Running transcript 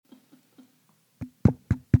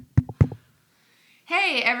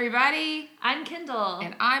Hey everybody, I'm Kendall.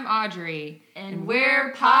 and I'm Audrey, And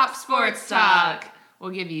we're Pop Sports Talk.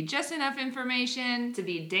 We'll give you just enough information To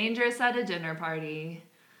be dangerous at a dinner party.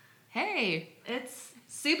 Hey, It's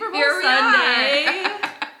Super Bowl Here we Sunday.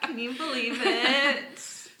 are. Can you believe it?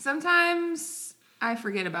 sometimes I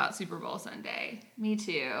forget about Super Bowl Sunday, Me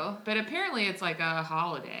too. but apparently it's like a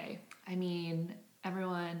holiday. I mean,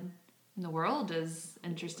 everyone in the world is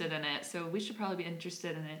interested in it, so we should probably be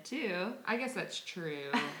interested in it too. I guess that's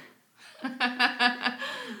true.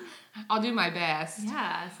 I'll do my best.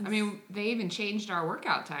 Yeah. I mean, they even changed our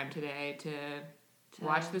workout time today to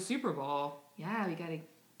watch the Super Bowl. Yeah, we gotta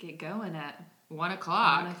get going at 1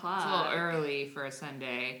 o'clock. 1 o'clock. It's a little early for a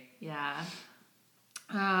Sunday. yeah.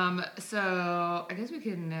 So I guess we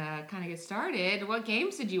can kind of get started. What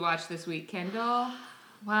games did you watch this week, Kendall?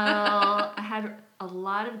 Well, I had a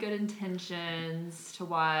lot of good intentions to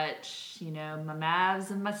watch, my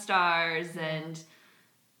Mavs and my Stars, and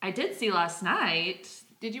I did see last night.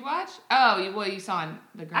 Did you watch? Oh, you saw on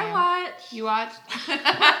the gram. I watched. You watched?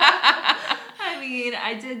 I mean,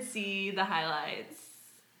 I did see the highlights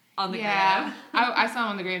on the gram. I saw them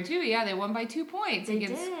on the gram too. Yeah, they won by 2 points They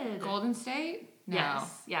against did. Golden State. No.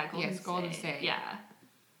 Yes. Yeah, Golden State. Yeah.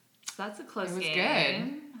 So that's a close It was game.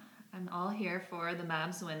 good. I'm all here for the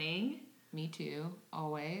Mavs winning. Me too,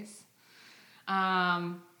 always.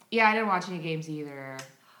 Yeah, I didn't watch any games either.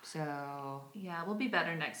 So Yeah, we'll be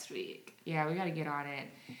better next week. yeah, we got to get on it.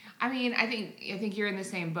 I mean, I think you're in the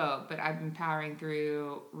same boat, but I've been powering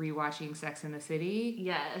through rewatching Sex and the City.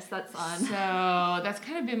 Yes, that's on. So that's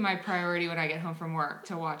kind of been my priority when I get home from work,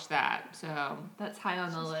 to watch that. So That's high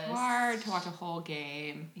on the list. it's hard to watch a whole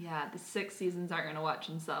game. Yeah, the 6 seasons aren't going to watch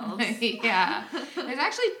themselves. Yeah. There's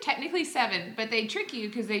actually technically 7, but they trick you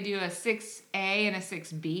because they do a 6A and a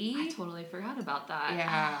 6B. I totally forgot about that.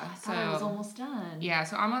 Yeah, I thought it was so- almost done. Yeah,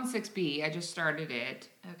 so I'm on 6B. I just started it.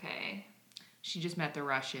 Okay. She just met the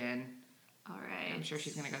Russian. All right. I'm sure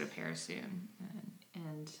she's going to go to Paris soon.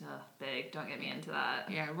 And big. Don't get me into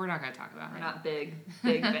that. Yeah, we're not going to talk about We're it. not big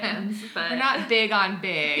fans, but We're not big on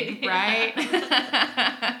big, Yeah.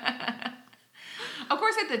 right? Of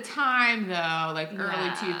course, at the time, though, like early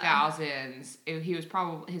Yeah. 2000s,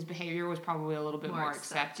 his behavior was probably a little bit more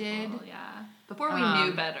accepted. acceptable, Yeah. Before we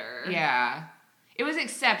knew better. Yeah. It was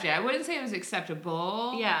accepted. I wouldn't say it was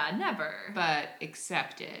acceptable. Yeah, never. But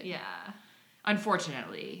accepted. Yeah.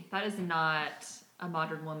 Unfortunately. That is not a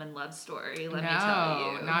modern woman love story, let me No,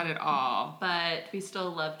 tell you. not at all. But we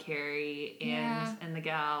still love Carrie Yeah. and the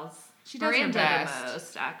gals. She does her Miranda best. the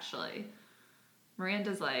most, actually.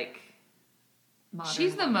 Miranda's like modern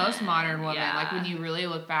She's the woman. most modern woman, Yeah. like when you really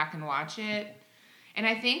look back and watch it. And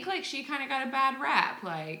I think like she kind of got a bad rap.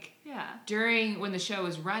 Like Yeah. when the show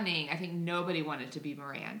was running, I think nobody wanted to be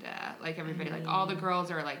Miranda. Like everybody, like all the girls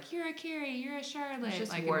are like, "You're a Carrie, you're a Charlotte." It's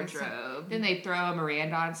just like wardrobe. Then they throw a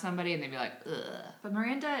Miranda on somebody, and they'd be like, "Ugh." But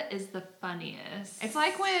Miranda is the funniest. It's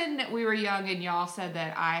like when we were young and y'all said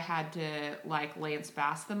that I had to like Lance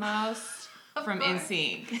Bass the most from course.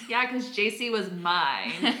 NSYNC. Yeah, because JC was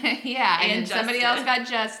mine. Yeah, and And then somebody Justin. else got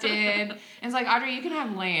Justin. And it's like, Audrey, you can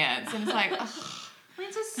have Lance. And it's like, ugh.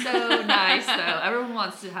 Lance is so nice, though. Everyone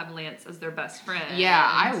wants to have Lance as their best friend. Yeah,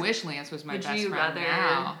 I wish Lance was my Would best you friend rather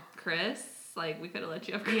now. Chris? Like, we could have let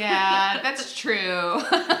you have Chris. Yeah, that's true.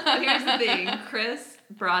 But here's the thing. Chris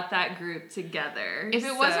brought that group together. If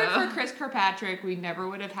it wasn't for Chris Kirkpatrick, we never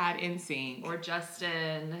would have had NSYNC Or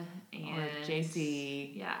Justin and or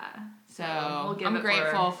JC. Yeah. So we'll give I'm it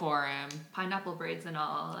grateful for him. pineapple braids and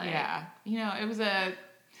all. Like, Yeah, it was a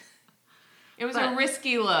But-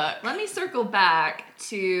 risky look. Let me circle back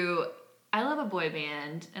to I love a boy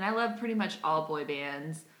band, and I love pretty much all boy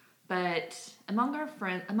bands. But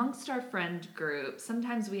amongst our friend group,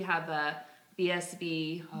 sometimes we have a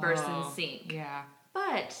BSB versus NSYNC. Yeah.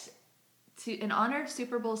 But in honor of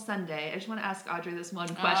Super Bowl Sunday, I just want to ask Audrey this one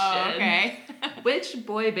question. Oh, okay. Which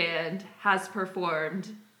boy band has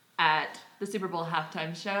performed at the Super Bowl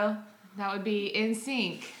halftime show? That would be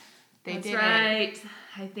NSYNC. That's did it. right.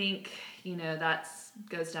 I think, that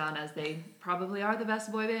goes down as they probably are the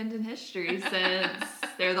best boy band in history since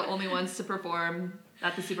they're the only ones to perform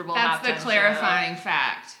at the Super Bowl That's halftime the show. clarifying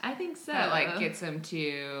fact. I think so. That like gets them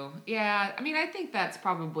to I think that's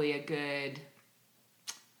probably a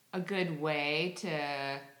good way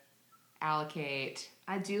to allocate.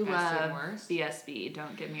 I do best and love worst. BSB,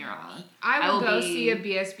 don't get me wrong. I will go see a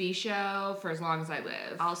BSB show for as long as I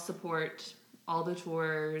live. I'll support all the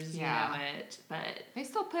tours, Yeah. but They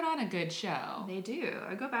still put on a good show. they do.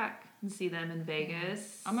 I go back and see them in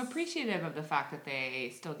Vegas. I'm appreciative of the fact that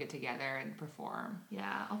they still get together and perform.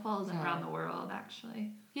 Yeah, I'll follow them around the world,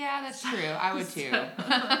 actually. Yeah, that's true. I would too.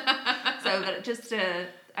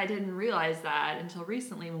 I didn't realize that until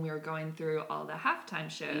recently when we were going through all the halftime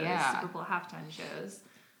shows, Super Bowl halftime shows.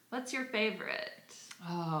 What's your favorite?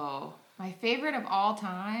 Oh, my favorite of all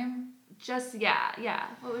time? Yeah.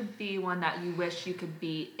 What would be one that you wish you could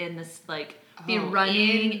be in this, like, be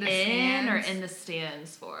running in or in the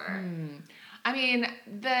stands for? I mean,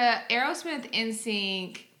 the Aerosmith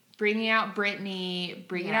NSYNC, bringing out Britney,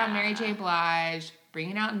 bringing out Mary J. Blige,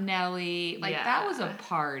 bringing out Nelly, like that was a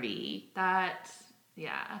party.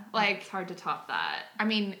 Like it's hard to top that. I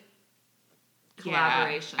mean,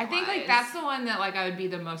 collaboration. I think like that's the one that like I would be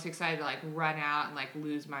the most excited to like run out and like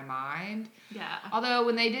lose my mind. Yeah. Although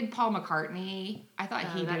when they did Paul McCartney, I thought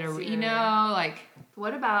he did like.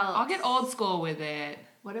 What about? I'll get old school with it.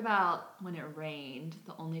 What about when it rained?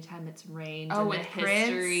 The only time it's rained in the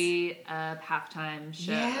history of halftime shows.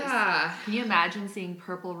 Yeah. Can you imagine seeing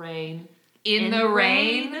Purple Rain in the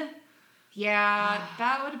rain? Yeah,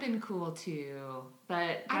 that would have been cool too.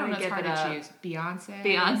 But I don't know, it's hard to choose.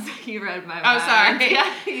 Beyonce, you read my mind. Oh, sorry.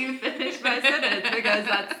 Yeah, you finished my sentence because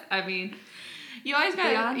that's, I mean, you always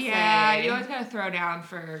gotta, Beyonce. Yeah, you always gotta throw down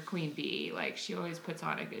for Queen Bee. Like, she always puts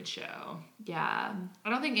on a good show. Yeah. I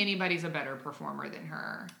don't think anybody's a better performer than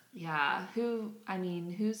her. Yeah.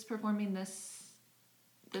 Who's performing this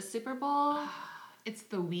Super Bowl? It's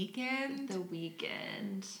The Weeknd. The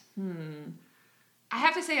Weeknd. I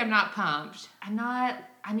have to say I'm not pumped. I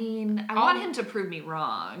want him to prove me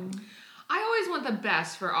wrong. I always want the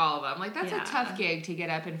best for all of them. Like, that's a tough gig to get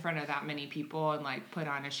up in front of that many people and, like, put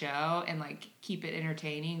on a show and, like, keep it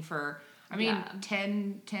entertaining for,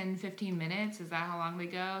 10, 15 minutes. Is that how long they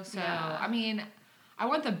go? So, I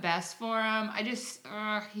want the best for him. I just,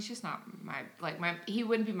 he's just not he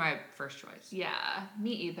wouldn't be my first choice. Yeah,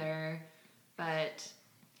 me either. But,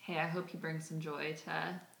 hey, I hope he brings some joy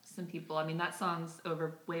to some people. I mean, that song's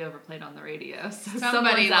way overplayed on the radio, so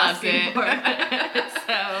somebody loves it. For it.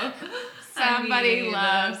 So somebody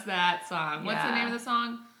loves that song. What's the name of the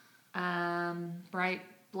song?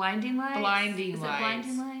 Blinding Lights. Blinding Is Lights. it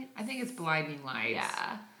Blinding Lights? I think it's Blinding Lights.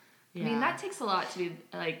 Yeah. I mean, that takes a lot to be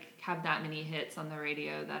like have that many hits on the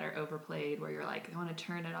radio that are overplayed, where you're like, I want to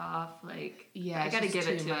turn it off. Like, I got to give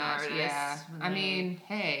it to an artist. Yeah. I mean,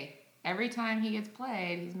 hey. Every time he gets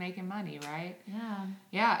played, he's making money, right? Yeah.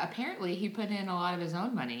 Yeah, apparently he put in a lot of his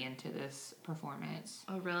own money into this performance.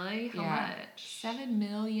 Oh, really? How much? $7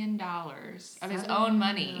 million of his own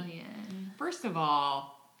money. First of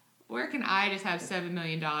all, where can I just have $7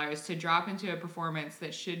 million to drop into a performance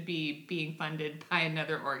that should be being funded by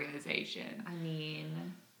another organization? I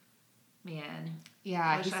mean, man.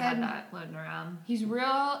 Yeah, he said I had that floating around. He's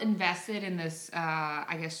real invested in this,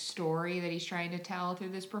 story that he's trying to tell through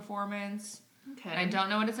this performance. Okay. And I don't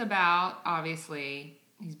know what it's about, obviously.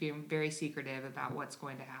 He's being very secretive about what's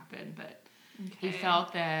going to happen, but he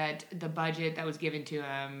felt that the budget that was given to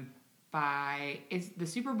him is the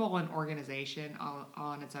Super Bowl an organization all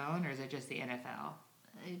on its own, or is it just the NFL?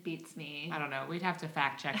 It beats me. I don't know. We'd have to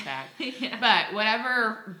fact check that. Yeah. But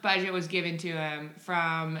whatever budget was given to him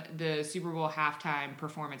from the Super Bowl halftime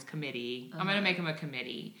performance committee, I'm going to make him a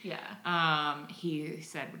committee. Yeah. He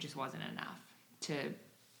said it just wasn't enough to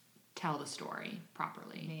tell the story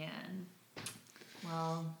properly. Man.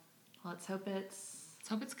 Well, let's hope it's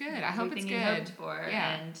good. I hope it's good. Hoped for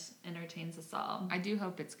and entertains us all. I do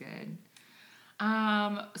hope it's good.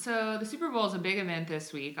 So the Super Bowl is a big event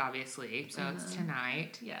this week, obviously. So it's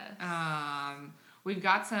tonight. Yes. We've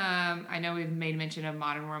got some. I know we've made mention of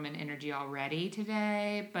Modern Woman Energy already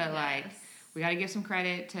today, but we got to give some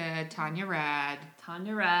credit to Tanya Rad.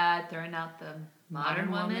 Tanya Rad throwing out the Modern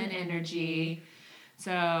Woman Energy.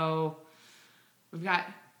 So we've got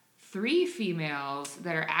 3 females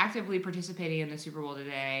that are actively participating in the Super Bowl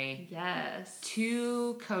today. Yes.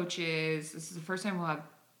 2 coaches. This is the first time we'll have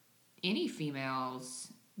any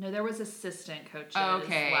females. No, there was assistant coaches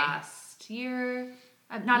last year.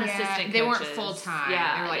 Not assistant coaches. They weren't full-time.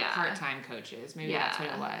 Yeah, they were like part-time coaches. Maybe that's what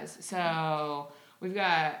it was. So we've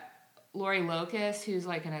got Lori Locust, who's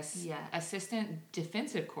like an assistant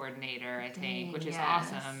defensive coordinator, I think, which is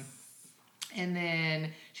awesome. And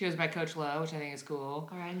then she goes by Coach Lowe, which I think is cool.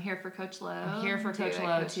 All right, I'm here for Coach Lowe. I'm here for Coach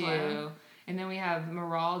Lowe, too. And then we have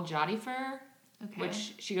Maral Jodifer,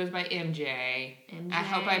 which she goes by MJ. I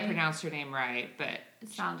hope I pronounced her name right, but it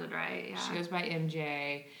sounded right, yeah. She goes by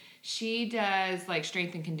MJ. She does like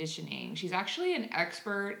strength and conditioning. She's actually an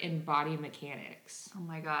expert in body mechanics. Oh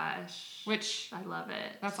my gosh. Which I love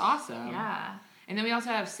it. That's awesome. Yeah. And then we also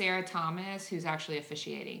have Sarah Thomas, who's actually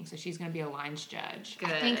officiating. So she's going to be a lines judge. Good.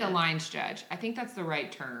 I think a lines judge. I think that's the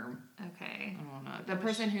right term. Okay. I don't know. The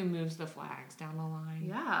person who moves the flags down the line.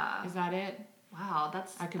 Yeah. Is that it? Wow,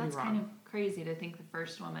 that's be wrong. kind of crazy to think the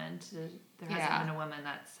first woman there hasn't been a woman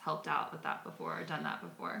that's helped out with that before or done that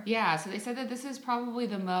before. Yeah, so they said that this is probably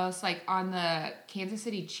the most, like on the Kansas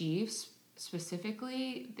City Chiefs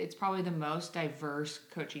specifically, it's probably the most diverse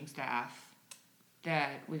coaching staff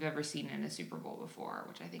that we've ever seen in a Super Bowl before,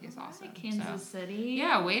 which I think is awesome. Kansas City.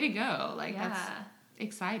 Yeah, way to go. Like, that's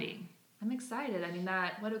exciting. I'm excited. I mean,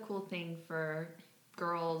 what a cool thing for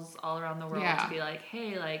girls all around the world to be like,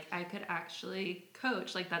 hey, like, I could actually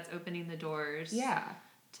coach. Like, that's opening the doors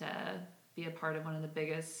to be a part of one of the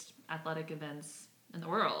biggest athletic events in the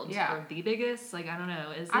world. Yeah. Or the biggest. Like, I don't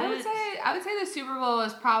know. I would say the Super Bowl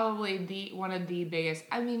is probably one of the biggest.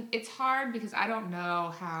 I mean, it's hard because I don't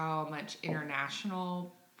know how much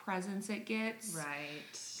international presence it gets.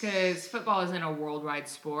 Right. Because football isn't a worldwide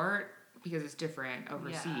sport because it's different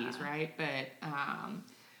overseas, right? But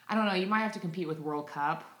I don't know. You might have to compete with World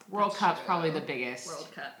Cup. World Cup's probably the biggest. World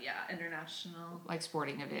Cup, international. Like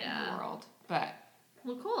sporting event in the world. But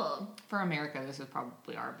well, cool. For America, this is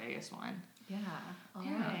probably our biggest one. Yeah. All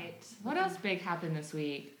right. What else big happened this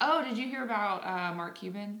week? Oh, did you hear about Mark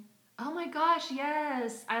Cuban? Oh my gosh,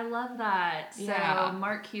 yes. I love that. So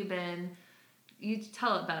Mark Cuban, you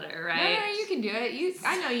tell it better, right? No, you can do it.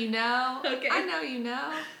 I know you know. Okay. I know you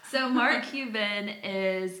know. So Mark Cuban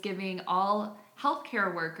is giving all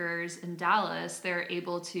healthcare workers in Dallas, they're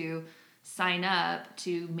able to sign up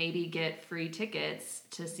to maybe get free tickets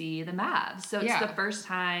to see the Mavs. So it's the first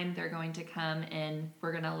time they're going to come and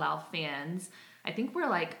we're going to allow fans. I think we're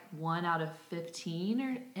like 1 out of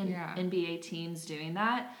 15 NBA teams doing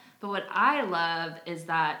that. But what I love is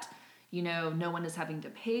that, you know, no one is having to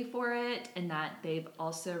pay for it and that they've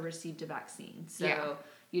also received a vaccine. So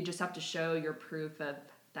you just have to show your proof of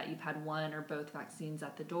that you've had one or both vaccines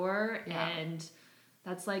at the door. Yeah. And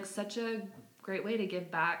that's like such a great way to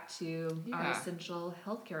give back to our essential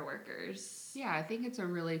healthcare workers. Yeah, I think it's a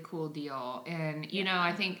really cool deal. And, you know,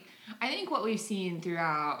 I think what we've seen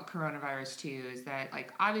throughout coronavirus too is that,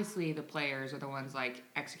 like, obviously the players are the ones, like,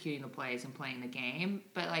 executing the plays and playing the game.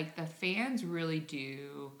 But, like, the fans really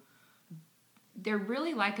they're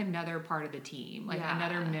really like another part of the team, like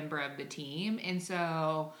another member of the team. And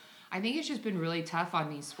so I think it's just been really tough on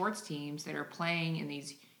these sports teams that are playing in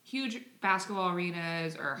these huge basketball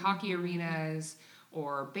arenas or hockey arenas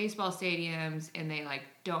or baseball stadiums, and they like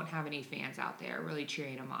don't have any fans out there really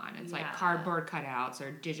cheering them on. It's like cardboard cutouts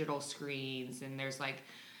or digital screens, and there's like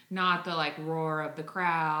not the like roar of the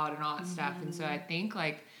crowd and all that stuff. And so I think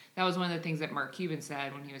like that was one of the things that Mark Cuban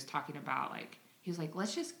said when he was talking about, like, he was like,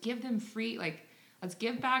 let's just give them free, like, let's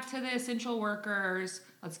give back to the essential workers.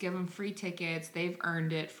 Let's give them free tickets. They've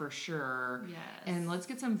earned it for sure. Yes. And let's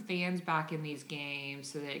get some fans back in these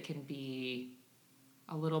games so that it can be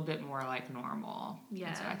a little bit more like normal. Yes.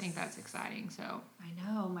 And so I think that's exciting. So I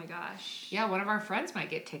know. Oh my gosh. Yeah, one of our friends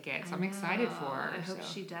might get tickets. I'm excited for her. I hope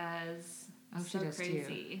she does. I hope she does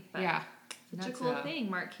crazy, too. But yeah. Such a cool thing,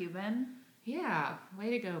 Mark Cuban. Yeah.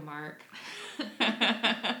 Way to go, Mark.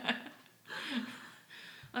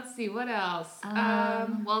 Let's see, what else?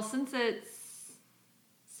 Well, since it's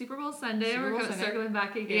Super Bowl Sunday, we're circling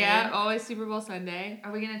back again. Yeah, always Super Bowl Sunday.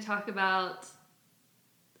 Are we going to talk about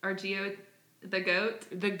our the GOAT?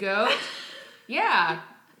 The GOAT? Yeah.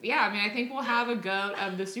 Yeah, I mean, I think we'll have a GOAT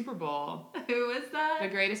of the Super Bowl. Who is that? The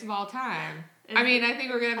greatest of all time. I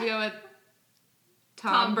think we're going to go with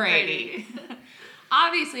Tom Brady.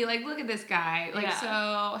 Obviously, like, look at this guy. Like, so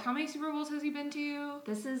how many Super Bowls has he been to?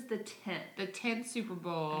 This is the 10th. The 10th Super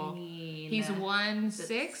Bowl. I mean, he's won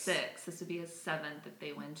 6? 6. This would be his 7th if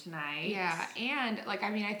they win tonight. Yeah, and, like, I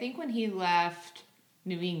mean, I think when he left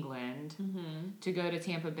New England to go to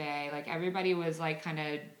Tampa Bay, like, everybody was, like, kind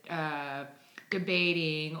of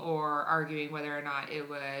debating or arguing whether or not it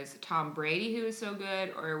was Tom Brady who was so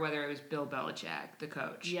good or whether it was Bill Belichick, the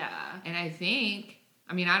coach. Yeah. And I think...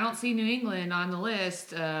 I mean, I don't see New England on the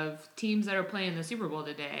list of teams that are playing the Super Bowl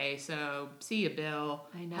today. So, see you, Bill.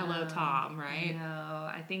 I know. Hello, Tom, right? I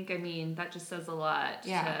know. I mean, that just says a lot.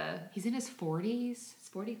 Yeah. He's in his 40s. He's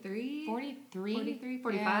 43? 43? 43?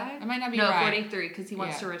 45? Yeah. It might not be right. No, 43, because he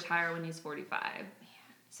wants to retire when he's 45. Yeah.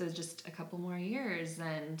 So, just a couple more years.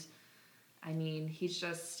 And, I mean, he's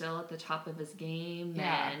just still at the top of his game.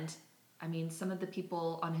 Yeah. And, I mean, some of the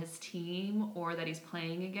people on his team or that he's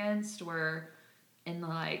playing against were... in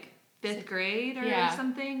like 5th grade or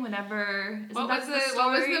something. Whenever what was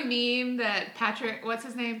the meme that Patrick? What's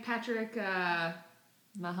his name? Patrick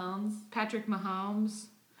Mahomes. Patrick Mahomes.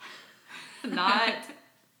 Not.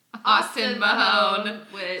 Austin Mahone,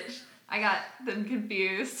 which I got them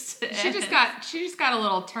confused. She just got a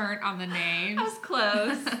little turnt on the name. I was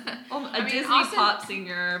close. A Disney pop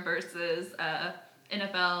singer versus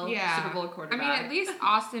NFL Super Bowl quarterback. I mean, at least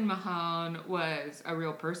Austin Mahone was a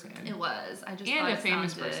real person. It was. I just and thought a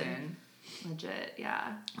famous person. Legit,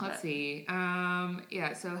 yeah. Let's see.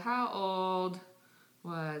 So how old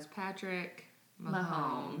was Patrick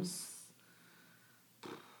Mahomes?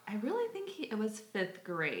 I really think it was 5th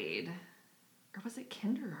grade. Or was it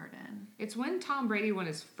kindergarten? It's when Tom Brady won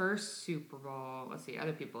his first Super Bowl. Let's see.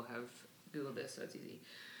 Other people have Googled this, so it's easy.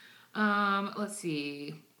 Let's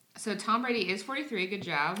see. So Tom Brady is 43. Good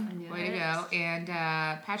job. Way to go. And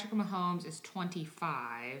Patrick Mahomes is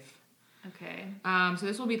 25. Okay. So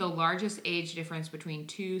this will be the largest age difference between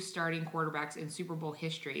two starting quarterbacks in Super Bowl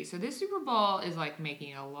history. So this Super Bowl is like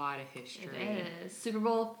making a lot of history. It is. Super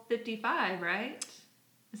Bowl 55, right?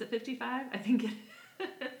 Is it 55? I think it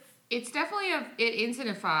is. It's definitely it ends in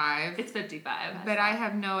a 5. It's 55. But I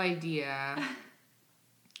have no idea.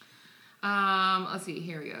 Let's see.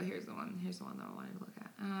 Here we go. Here's the one that I wanted to look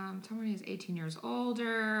at. Tom Brady is 18 years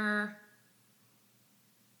older.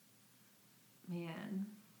 Man.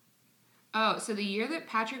 Oh, so the year that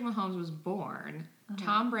Patrick Mahomes was born,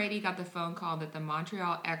 Tom Brady got the phone call that the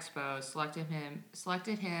Montreal Expos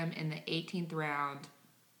selected him in the 18th round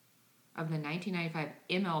of the 1995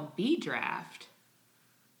 MLB draft.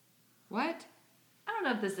 What? I don't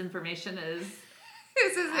know if this information is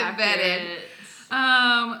this is embedded.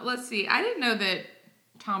 Let's see. I didn't know that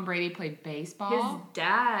Tom Brady played baseball. His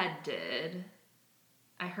dad did.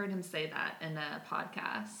 I heard him say that in a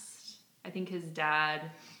podcast. I think his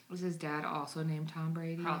dad... Was his dad also named Tom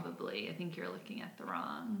Brady? Probably. I think you're looking at the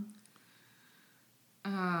wrong...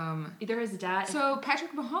 Either his dad... So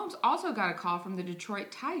Patrick Mahomes also got a call from the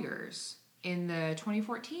Detroit Tigers in the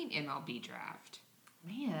 2014 MLB draft.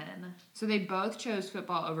 Man. So they both chose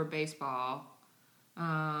football over baseball.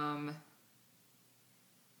 All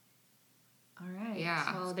right.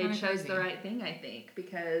 Yeah. Well, they chose the right thing, I think,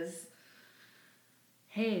 because,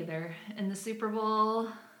 hey, they're in the Super Bowl,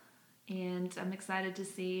 and I'm excited to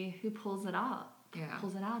see who pulls it out. Yeah.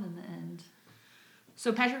 Pulls it out in the end.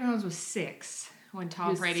 So Patrick Mahomes was 6 when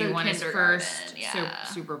Tom Brady won his first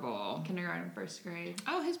Super Bowl. Kindergarten, 1st grade.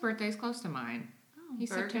 Oh, his birthday's close to mine. Oh, he's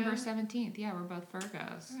Virgo? September 17th. Yeah, we're both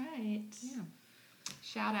Virgos. Right. Yeah.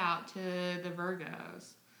 Shout out to the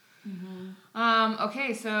Virgos. Mm-hmm.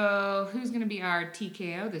 Okay, so who's going to be our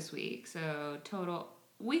TKO this week? So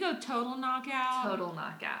we go total knockout. Total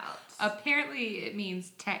knockout. Apparently it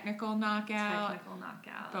means technical knockout. Technical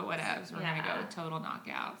knockout. But whatever, we're going to go with total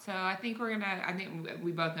knockout. So I think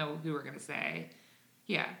we both know who we're going to say.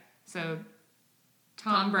 Yeah, so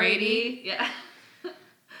Tom Brady. Yeah.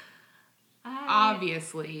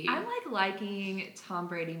 Obviously. I'm liking Tom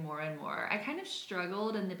Brady more and more. I kind of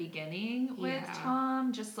struggled in the beginning with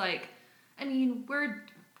Tom. Just we're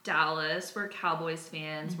Dallas. We're Cowboys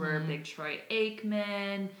fans. Mm-hmm. We're big Troy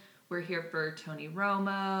Aikman. We're here for Tony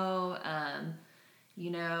Romo.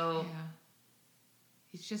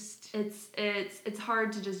 He's just... It's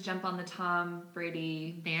hard to just jump on the Tom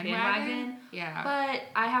Brady bandwagon. Yeah. But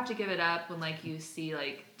I have to give it up when, you see,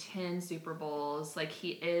 10 Super Bowls. He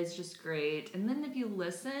is just great. And then if you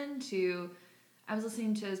listen to... I was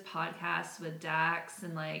listening to his podcast with Dax,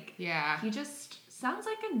 and, he just sounds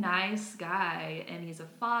like a nice guy. And he's a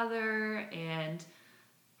father, and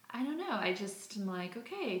I don't know. I just am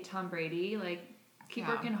okay, Tom Brady, keep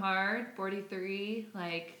working hard, 43,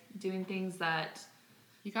 doing things that...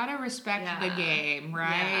 You gotta respect the game,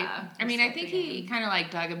 right? Yeah, I mean, I think he kind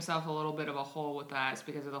of dug himself a little bit of a hole with us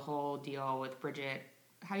because of the whole deal with Bridget.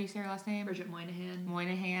 How do you say her last name? Bridget Moynihan.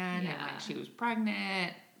 And she was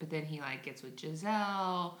pregnant, but then he gets with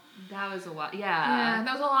Giselle. That was a while. Yeah,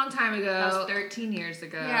 that was a long time ago. That was 13 years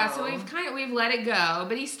ago. Yeah, so we've let it go.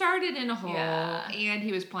 But he started in a hole, and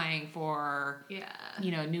he was playing for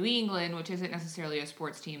New England, which isn't necessarily a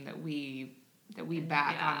sports team that we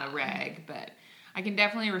back on the reg, but. I can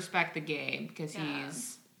definitely respect the game because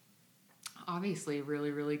he's obviously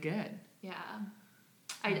really, really good. Yeah.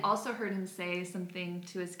 I also heard him say something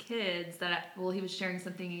to his kids he was sharing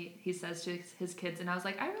something he says to his kids, and I was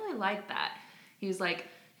I really like that. He was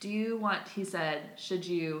do you want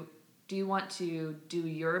to do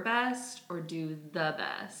your best or do the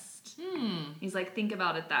best? He's think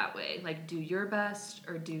about it that way. Do your best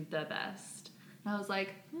or do the best. And I was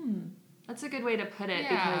that's a good way to put it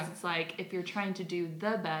because it's if you're trying to do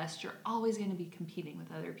the best, you're always going to be competing with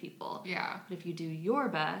other people. Yeah. But if you do your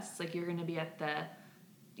best, you're going to be at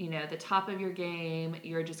the top of your game.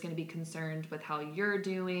 You're just going to be concerned with how you're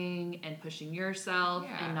doing and pushing yourself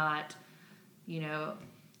and not,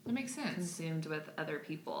 That makes sense. Consumed with other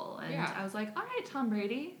people. And Yeah. I was like, all right, Tom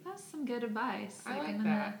Brady, that's some good advice. I like I'm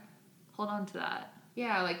gonna hold on to that.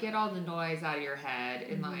 Yeah, like get all the noise out of your head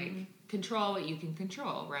and like control what you can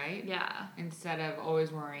control, right? Yeah. Instead of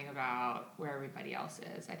always worrying about where everybody else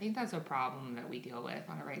is. I think that's a problem that we deal with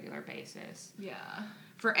on a regular basis. Yeah.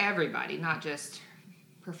 For everybody, not just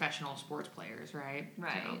professional sports players, right?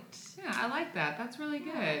 Right. So, yeah, I like that. That's really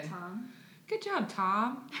good. Yeah, Tom. Good job,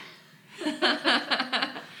 Tom.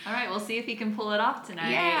 All right, we'll see if he can pull it off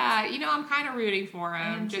tonight. Yeah, I'm kind of rooting for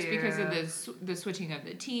him just too. because of the switching of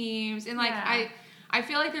the teams. And like Yeah. I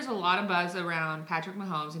feel like there's a lot of buzz around Patrick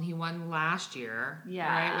Mahomes, and he won last year,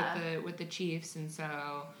 Yeah. right, with the Chiefs. And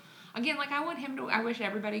so, again, like I want him to. I wish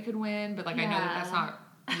everybody could win, but like I know that's not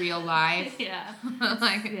real life. Yeah.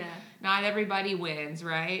 Like not everybody wins,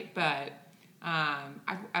 right? But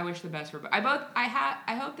I wish the best for. I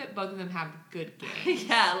hope that both of them have good games.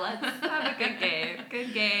 Yeah, let's have a good game.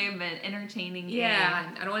 Good game and entertaining game. Yeah,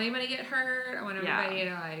 I don't want anybody to get hurt. I want everybody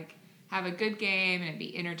Yeah. to like have a good game and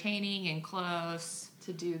be entertaining and close.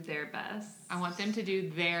 To do their best. I want them to do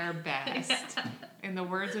their best. In the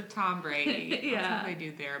words of Tom Brady, Yeah. they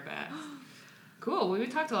do their best. Cool. We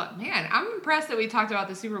talked a lot. Man, I'm impressed that we talked about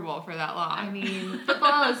the Super Bowl for that long. I mean,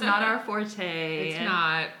 football is not our forte. It's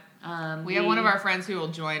not. We have one of our friends who will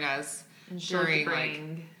join us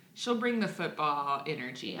during she'll bring the football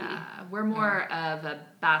energy. Yeah, we're more of a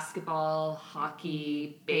basketball,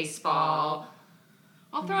 hockey, baseball.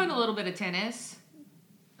 I'll throw in a little bit of tennis.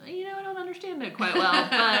 I don't understand it quite well,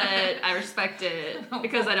 but I respect it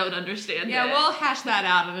because I don't understand it. Yeah, we'll hash that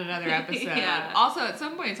out in another episode. Yeah. Also, at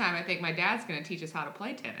some point in time, I think my dad's going to teach us how to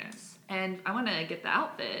play tennis. And I want to get the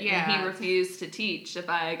outfit. Yeah. And he refused to teach if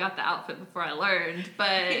I got the outfit before I learned.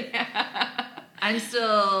 But I'm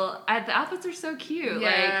still... the outfits are so cute. Yeah.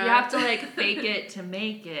 Like, you have to, fake it to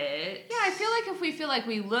make it. Yeah, I feel like if we feel like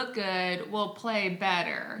we look good, we'll play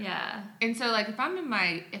better. Yeah. And so, if I'm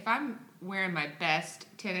wearing my best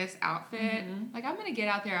tennis outfit, I'm going to get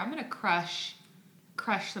out there, I'm going to crush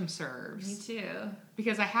some serves. Me too.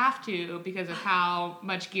 Because I have to, because of how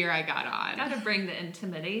much gear I got on. Gotta bring the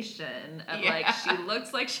intimidation of she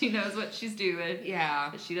looks like she knows what she's doing. Yeah.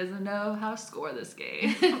 But she doesn't know how to score this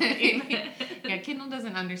game. Yeah, Kendall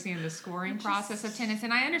doesn't understand the scoring process of tennis,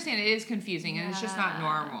 and I understand it is confusing, and it's just not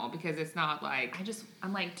normal because it's not like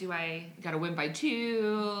I'm like, do I got to win by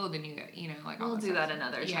 2? Then we'll do that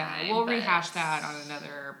another time. Yeah, we'll rehash that on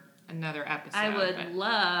another episode. I would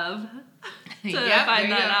love to Yep,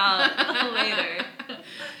 find that out later.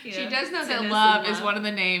 She does know that love is one of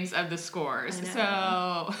the names of the scores,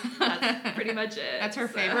 so that's pretty much it. That's her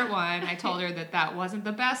favorite one. I told her that wasn't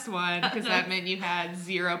the best one because that meant you had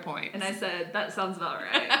 0 points. And I said, that sounds about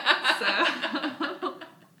right. So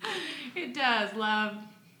it does. Love,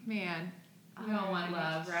 man. We all want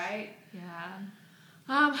love, right? Yeah.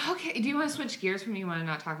 Okay. Do you want to switch gears from me? You want to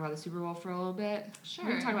not talk about the Super Bowl for a little bit? Sure.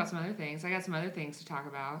 We can talk about some other things. I got some other things to talk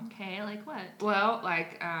about. Okay, like what? Well,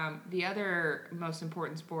 the other most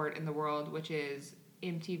important sport in the world, which is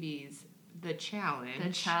MTV's The Challenge.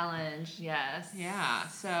 The Challenge, yes. Yeah.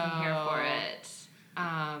 So I'm here for it.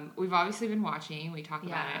 We've obviously been watching. We talk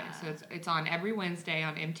about it. So it's on every Wednesday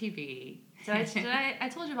on MTV. I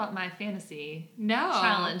told you about my fantasy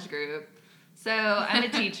challenge group. So I'm a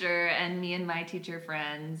teacher, and me and my teacher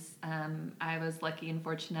friends, I was lucky and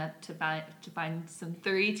fortunate to find some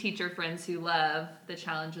 3 teacher friends who love the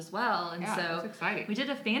challenge as well. And so that's exciting. We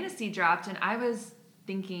did a fantasy draft, and I was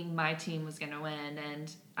thinking my team was going to win,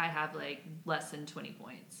 and I have less than 20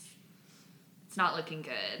 points. It's not looking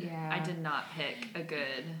good. Yeah. I did not pick a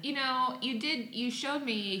good... You showed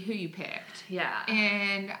me who you picked. Yeah.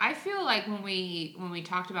 And I feel like when we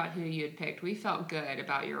talked about who you had picked, we felt good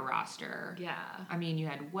about your roster. Yeah. I mean, you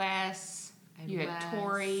had Wes, you had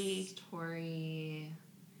Tori,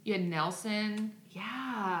 you had Nelson.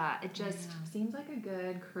 Yeah, it just seems like a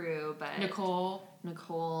good crew, but... Nicole,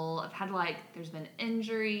 I've had there's been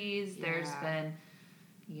injuries, there's been,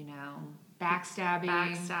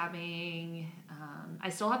 backstabbing. I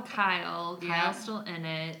still have Kyle. Kyle's still in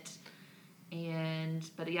it.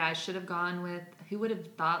 But I should have gone with, who would have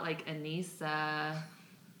thought Anissa,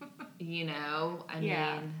 mean,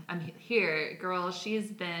 I'm here, girl, she's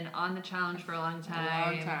been on the challenge for a long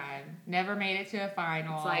time. Never made it to a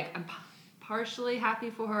final. It's I'm partially happy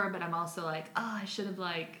for her, but I'm also I should have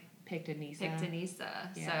picked Anissa.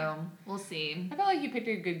 Yeah. So we'll see. I feel like you picked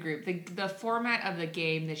a good group. The format of the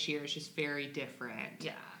game this year is just very different.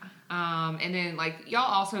 Yeah. And then y'all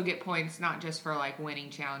also get points not just for winning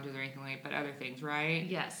challenges or anything but other things, right?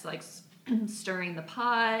 Yes, stirring the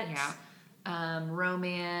pot. Yeah.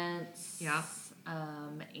 Romance. Yeah.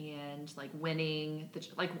 and like winning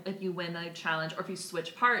like if you win a challenge or if you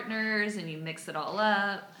switch partners and you mix it all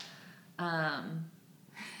up.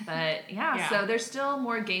 But yeah, so there's still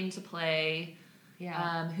more game to play.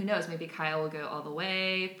 Yeah. Who knows? Maybe Kyle will go all the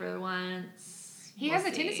way for once. He has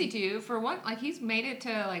a tendency to. For one, like he's made it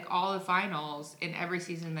to like all the finals in every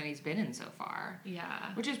season that he's been in so far.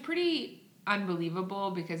 Yeah. Which is pretty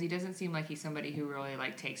unbelievable because he doesn't seem like he's somebody who really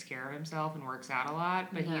like takes care of himself and works out a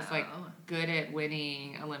lot. But he's like good at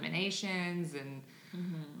winning eliminations and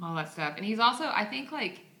all that stuff. And he's also, I think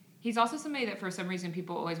like, he's also somebody that for some reason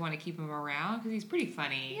people always want to keep him around because he's pretty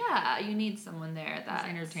funny. Yeah, you need someone there that's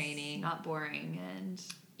entertaining, not boring, and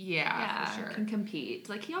for sure can compete.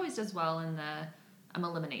 Like he always does well in the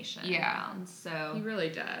elimination rounds. So he really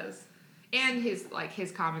does, and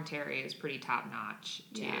his commentary is pretty top notch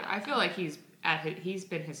too. Yeah. I feel like he's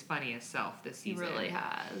been his funniest self this season. He really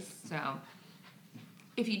has. So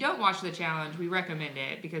if you don't watch the challenge, we recommend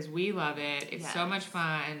it because we love it. It's so much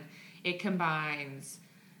fun. It combines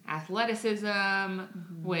athleticism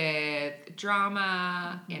with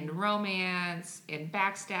drama and romance and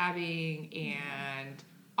backstabbing and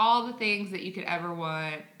all the things that you could ever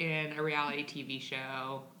want in a reality TV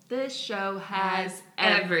show. This show has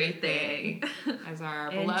everything. As our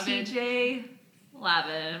and beloved TJ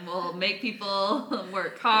Lavin will make people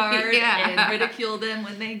work hard and ridicule them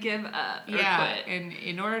when they give up or quit. And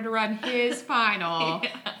in order to run his final,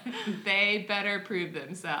 they better prove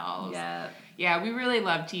themselves. Yeah, we really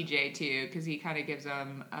love TJ too because he kind of gives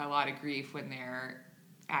them a lot of grief when they're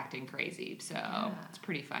acting crazy. So it's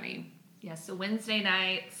pretty funny. Yeah, so Wednesday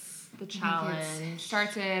nights, the challenge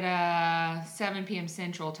starts at 7 p.m.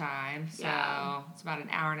 Central Time. So it's about an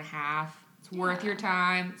hour and a half. It's worth your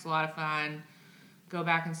time. It's a lot of fun. Go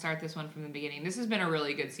back and start this one from the beginning. This has been a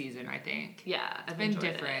really good season, I think. Yeah, it's been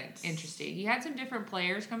different, interesting. He had some different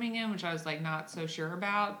players coming in, which I was like not so sure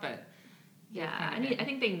about, but I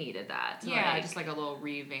think they needed that. Just like a little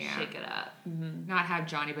revamp, shake it up. Not have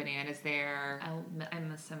Johnny Bananas there. I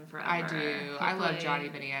miss him forever. I do. Hopefully, I love Johnny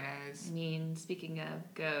Bananas. I mean, speaking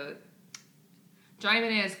of goat, Johnny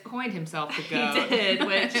Bananas coined himself the goat. He did,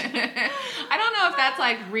 which I don't know if that's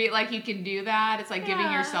like you can do that. It's like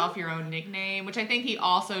giving yourself your own nickname, which I think he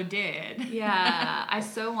also did. Yeah, I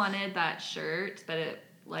so wanted that shirt, but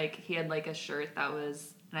he had like a shirt that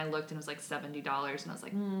was, and I looked and it was like $70, and I was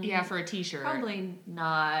like, for a t-shirt, probably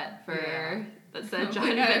not for that said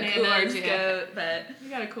Johnny Bananas goat, but you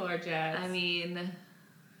got a cooler jet. I mean,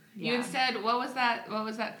 you instead, what was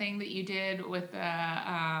that thing that you did with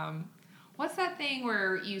the what's that thing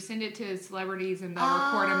where you send it to celebrities and they'll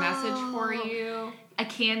record a message for you? A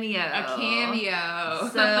cameo.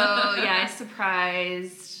 So, I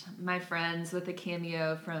surprised my friends with a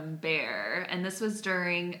cameo from Bear. And this was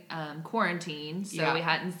during quarantine, so we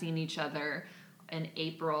hadn't seen each other in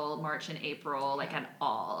March and April, at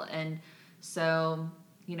all. And so,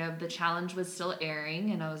 the challenge was still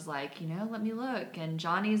airing, and I was like, let me look. And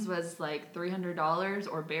Johnny's was like $300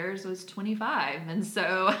 or Bear's was $25. And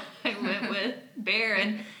so I went with Bear,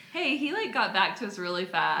 and hey, he got back to us really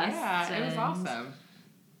fast. Yeah, it was awesome.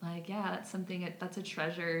 That's a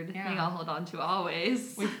treasured thing I'll hold on to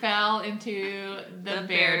always. We fell into the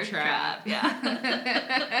bear trap.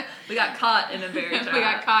 Yeah. We got caught in a bear trap. We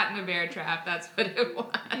got caught in a bear trap. That's what it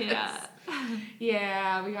was. Yeah.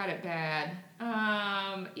 Yeah, we got it bad.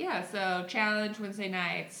 So challenge Wednesday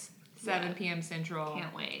nights, 7 p.m. Central.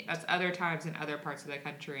 Can't wait. That's other times in other parts of the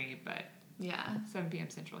country, but 7 p.m.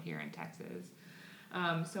 Central here in Texas.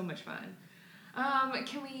 So much fun.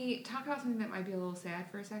 Can we talk about something that might be a little sad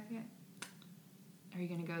for a second? Are you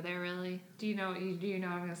gonna go there, really? Do you know what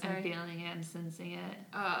I'm gonna say? I'm feeling it and sensing it.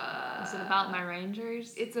 Is it about my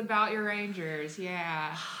Rangers? It's about your Rangers,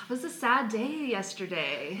 yeah. It was a sad day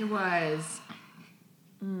yesterday. It was.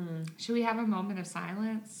 Should we have a moment of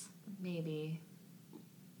silence? Maybe.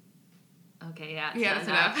 Okay, yeah. That's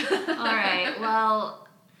enough. All right, well,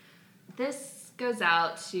 this goes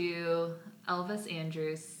out to Elvis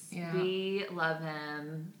Andrus. Yeah. We love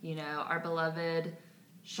him, our beloved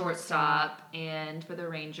shortstop, and for the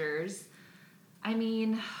Rangers. I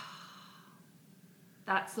mean,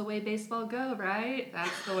 that's the way baseball go, right?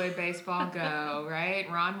 That's the way baseball go, right?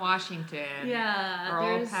 Ron Washington. Yeah. Our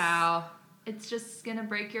old pal. It's just going to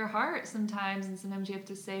break your heart sometimes, and sometimes you have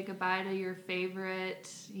to say goodbye to your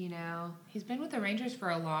favorite, He's been with the Rangers for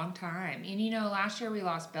a long time. And, last year we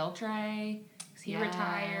lost Beltre. He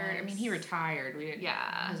retired. I mean, he retired. He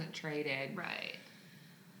wasn't traded. Right.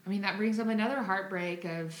 I mean, that brings up another heartbreak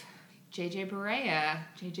of JJ Barea.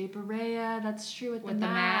 JJ Barea, that's true with the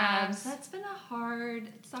Mavs. That's been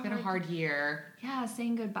it's been a hard year. Yeah,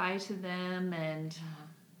 saying goodbye to them, and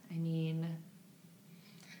I mean,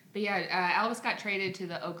 But yeah, Elvis got traded to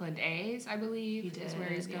the Oakland A's, I believe. He did, is where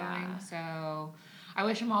he's going. yeah. So I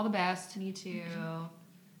wish him all the best. Me too.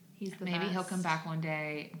 He's the Maybe best. he'll come back one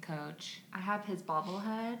day and coach. I have his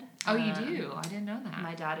bobblehead. Oh, you do? I didn't know that.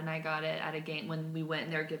 My dad and I got it at a game when we went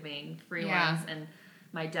and they were giving free Yeah. ones. And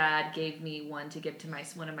my dad gave me one to give to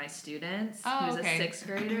one of my students Oh, who's okay. a 6th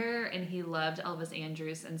grader, and he loved Elvis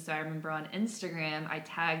Andrews. And so I remember on Instagram, I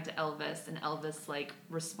tagged Elvis, and Elvis, like,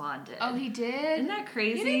 responded. Oh, he did? Isn't that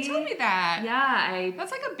crazy? You didn't tell me that. Yeah,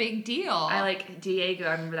 That's like a big deal. I like Diego.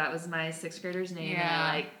 I remember that was my 6th grader's name, Yeah. and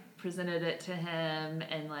I like presented it to him,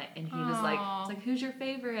 and he was like, Aw. "It's like, who's your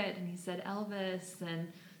favorite?" And he said Elvis,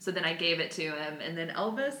 and so then I gave it to him, and then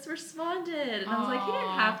Elvis responded, and I was like, "He didn't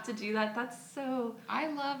Aw. have to do that. That's so I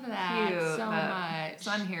love that cute so much.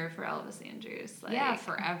 So I'm here for Elvis Andrews. Like, yeah,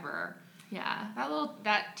 forever. yeah.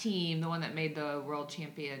 That team, the one that made the world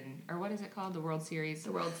champion, or what is it called? The World Series?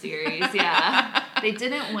 The World Series, yeah. They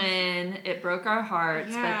didn't win. It broke our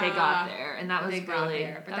hearts, but they got there, and that was really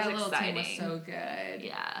there. But that that was little exciting. team was so good.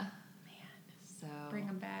 Yeah. So Bring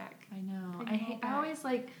them back. I know. Bring 'em all I back. always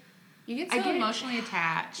like. You get I so get- emotionally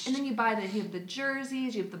attached. And then you have the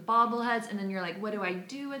jerseys, you have the bobbleheads, and then you're like, what do I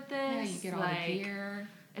do with this? yeah, you get all like, the gear.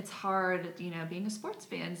 It's hard, being a sports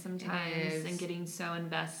fan sometimes is. and getting so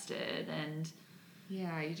invested and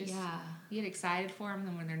Yeah, you just yeah. you get excited for them.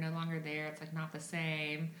 Then when they're no longer there, it's like not the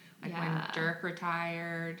same. Like Yeah. when Dirk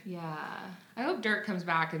retired. Yeah. I hope Dirk comes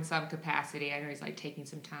back in some capacity. I know he's like taking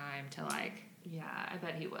some time to like. Yeah, I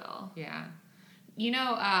bet he will. Yeah.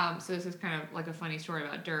 So this is kind of like a funny story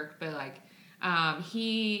about Dirk, but like,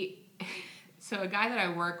 so a guy that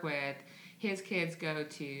I work with, his kids go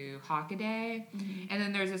to Hockaday, and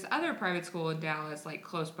then there's this other private school in Dallas, like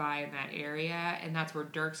close by in that area, and that's where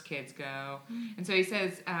Dirk's kids go. And so he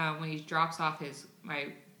says when he drops off the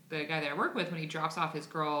guy that I work with, when he drops off his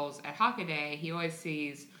girls at Hockaday, he always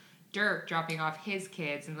sees Dirk dropping off his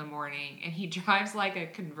kids in the morning, and he drives like a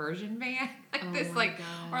conversion van,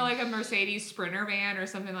 or like a Mercedes Sprinter van or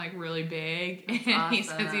something like really big. That's and he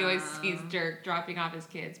says he always awesome. sees Dirk dropping off his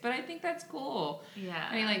kids. But I think that's cool. Yeah.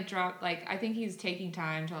 And he I think he's taking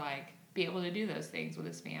time to like be able to do those things with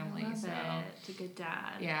his family. I love so it. It's a good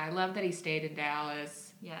dad. yeah, I love that he stayed in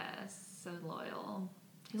Dallas. Yes. So loyal.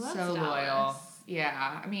 He loves So Dallas. loyal.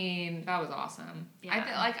 Yeah, I mean that was awesome.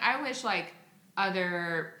 Yeah. I wish like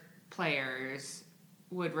other players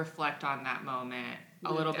would reflect on that moment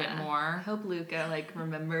a little bit I more. hope Luca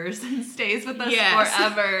remembers and stays with us Yes.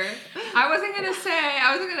 forever. I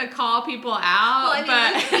wasn't gonna call people out,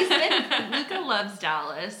 but Luca loves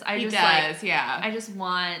Dallas. he does. I just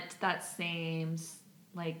want that same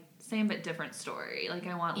but different story. Like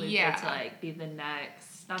I want Luca to like be the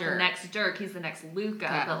next, not Dirk. the next Dirk. He's the next Luca,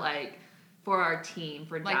 Yeah. but like for our team,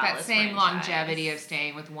 for like Dallas that same franchise. longevity of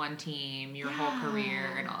staying with one team your whole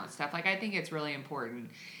career and all that stuff. Like I think it's really important.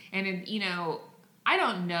 And I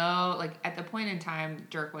don't know, like at the point in time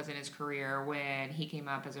Dirk was in his career when he came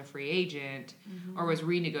up as a free agent or was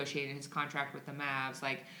renegotiating his contract with the Mavs.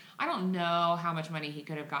 Like I don't know how much money he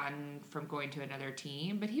could have gotten from going to another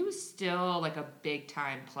team, but he was still like a big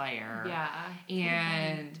time player. Yeah.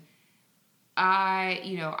 And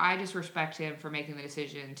I just respect him for making the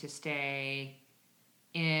decision to stay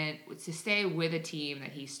with a team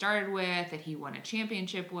that he started with, that he won a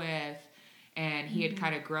championship with, and he had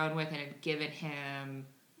kind of grown with and had given him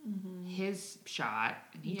his shot,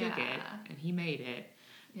 and he took it, and he made it.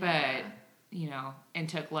 Yeah. But, and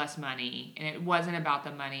took less money. And it wasn't about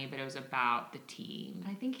the money, but it was about the team.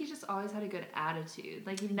 I think he just always had a good attitude.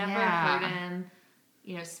 Like you've never Yeah. heard him,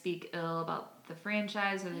 speak ill about the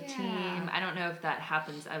franchise or the Yeah. team. I don't know if that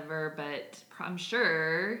happens ever, but I'm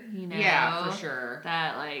sure, Yeah, for sure.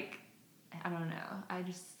 that I don't know. I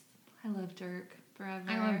love Dirk forever.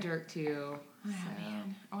 I love Dirk too. Oh, So-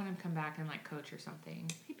 man. I want him to come back and coach or something.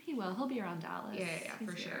 He will. He'll be around Dallas. Yeah, He's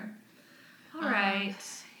for here. sure. All right.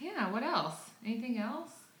 Yeah, what else? Anything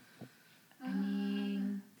else? I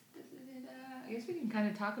mean, I guess we can kind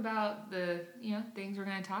of talk about the, things we're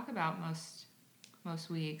going to talk about most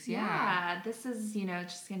weeks. Yeah. this is,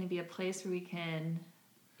 just going to be a place where we can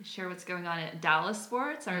share what's going on at Dallas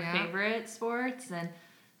sports, our Yeah. favorite sports, and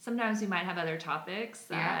sometimes we might have other topics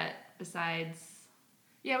that besides.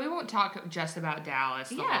 Yeah, we won't talk just about Dallas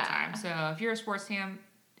the whole Yeah. time. So if you're a sports fan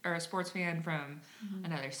are a sports fan from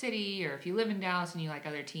another city, or if you live in Dallas and you like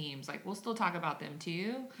other teams, like we'll still talk about them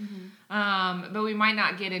too. But we might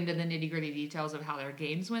not get into the nitty-gritty details of how their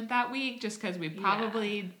games went that week, just because we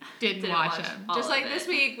probably didn't watch them. Just like this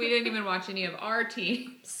week, we didn't even watch any of our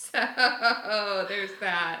teams. So there's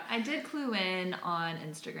that. I did clue in on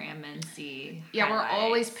Instagram and see. Yeah, highlights. We're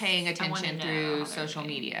always paying attention through social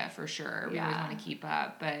media for sure. We always want to keep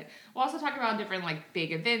up, but we'll also talk about different like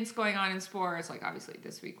big events going on in sports. Like obviously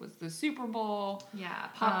this week was the Super Bowl. Yeah,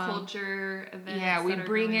 pop culture events. Yeah, we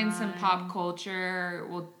bring in some pop culture.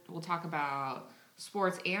 We'll talk about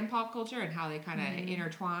sports and pop culture and how they kind of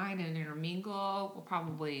intertwine and intermingle. We'll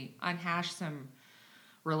probably unhash some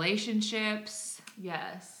relationships.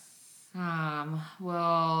 Yes.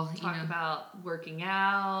 We'll talk about working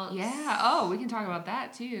out. Yeah. Oh, we can talk about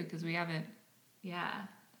that too because we haven't. Yeah.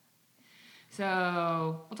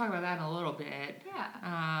 So we'll talk about that in a little bit.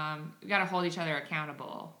 Yeah. We gotta hold each other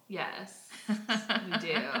accountable. Yes. We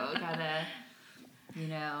do. Gotta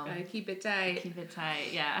keep it tight. Keep it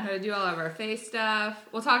tight. Yeah. Gotta do all of our face stuff.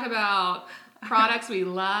 We'll talk about products we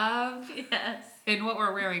love. Yes. And what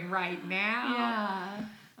we're wearing right now. Yeah.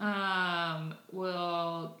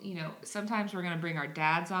 We'll, sometimes we're going to bring our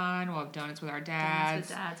dads on. We'll have donuts with our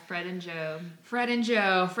dads. Fred and Joe. Fred and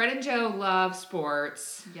Joe love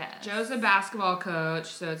sports. Yes. Joe's a basketball coach,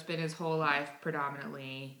 so it's been his whole life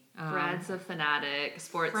predominantly. Fred's a fanatic,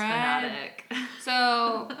 fanatic.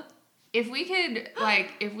 So if we could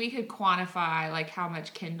quantify like how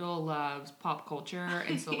much Kendall loves pop culture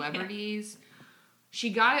and celebrities, she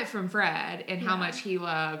got it from Fred and how much he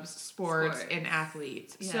loves sports and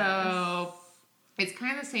athletes. Yes. So it's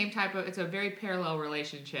kind of the same it's a very parallel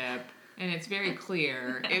relationship, and it's very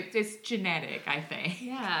clear. It's genetic, I think.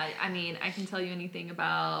 Yeah, I mean, I can tell you anything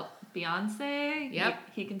about Beyonce. Yep.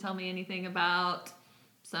 He can tell me anything about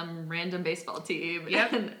some random baseball team.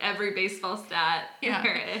 Yep. And every baseball stat. Yeah.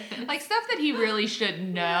 Like stuff that he really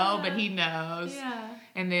shouldn't know, but he knows. Yeah.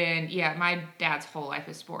 And then, my dad's whole life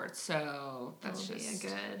is sports, so that's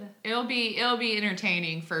it'll be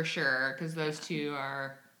entertaining for sure, because those two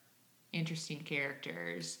are interesting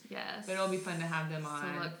characters. Yes. But it'll be fun to have them on.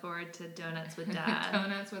 So look forward to Donuts with Dad.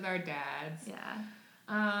 Donuts with our dads.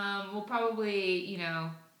 Yeah. We'll probably,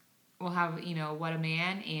 we'll have, What a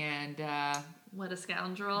Man and... What a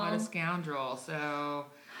Scoundrel. What a Scoundrel, so...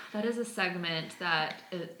 That is a segment that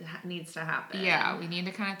needs to happen. Yeah, we need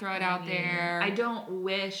to kind of throw it out there. I don't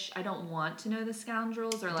want to know the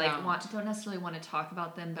scoundrels, or don't necessarily want to talk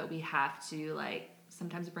about them, but we have to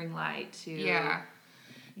sometimes bring light to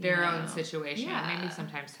their own situation. Yeah. Maybe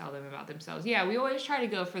sometimes tell them about themselves. Yeah, we always try to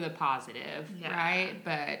go for the positive, right?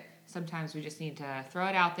 But sometimes we just need to throw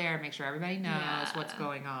it out there and make sure everybody knows what's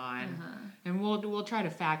going on. And we'll try to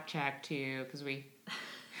fact check too, because we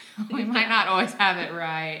might not always have it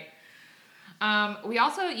right. We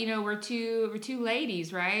also, we're two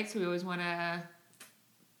ladies, right? So we always want to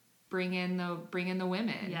bring in the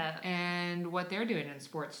women, and what they're doing in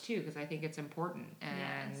sports too, because I think it's important.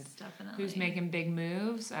 And yes, definitely. Who's making big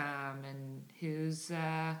moves, and who's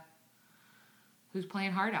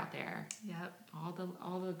playing hard out there. Yep.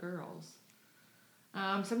 All the girls.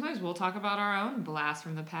 Sometimes we'll talk about our own blast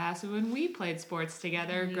from the past when we played sports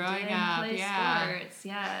together growing up. Sports,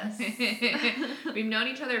 yes. We've known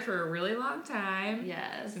each other for a really long time.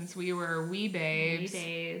 Yes. Since we were wee babes.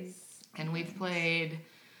 And we've played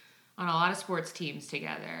on a lot of sports teams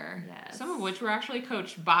together. Yes. Some of which were actually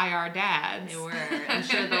coached by our dads. They were. I'm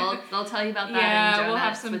sure they'll tell you about that. Yeah, we'll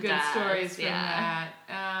have some good stories from that.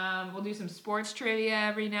 We'll do some sports trivia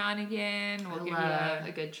every now and again. I love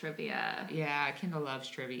a good trivia. Yeah, Kendall loves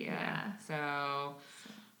trivia. Yeah. So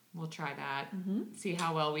we'll try that. See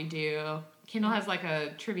how well we do. Kendall has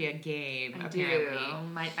a trivia game,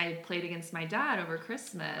 apparently. I played against my dad over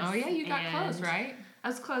Christmas. Oh, yeah, you got close, right? I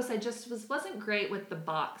was close. I just wasn't great with the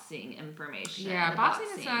boxing information. Yeah,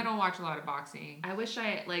 boxing. I don't watch a lot of boxing. I wish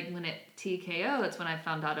when it TKO, that's when I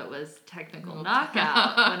found out it was technical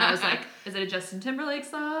knockout. When I was like, is it a Justin Timberlake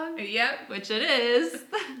song? Yep. Which it is.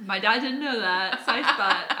 My dad didn't know that, so I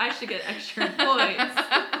thought I should get extra points.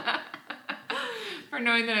 For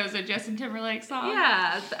knowing that it was a Justin Timberlake song?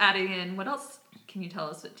 Yeah, adding in, what else can you tell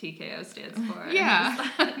us what TKO stands for? Yeah.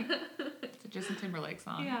 It's a Justin Timberlake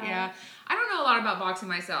song. Yeah. I don't know a lot about boxing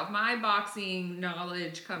myself. My boxing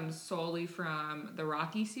knowledge comes solely from the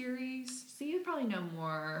Rocky series. So you probably know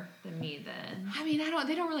more than me then. I mean,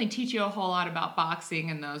 they don't really teach you a whole lot about boxing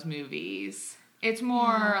in those movies. It's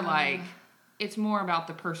more it's more about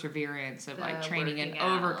the perseverance of training and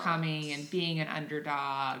overcoming and being an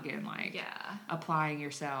underdog and applying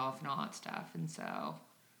yourself and all that stuff. And so,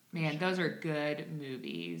 man, those are good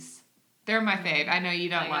movies. They're my fave. I know you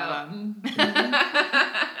don't love them.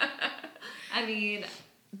 I mean,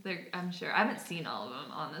 I'm sure I haven't seen all of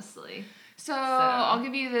them, honestly. So I'll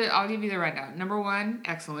give you the rundown. Number 1,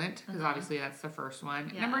 excellent, because obviously that's the first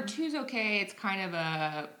one. Yeah. Number 2's okay. It's kind of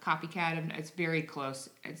a copycat, and it's very close.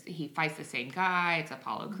 He fights the same guy. It's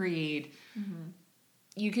Apollo Creed. Mm-hmm.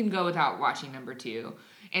 You can go without watching number 2,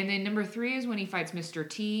 and then number 3 is when he fights Mr.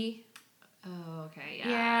 T. Oh, okay, yeah.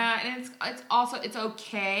 Yeah, and it's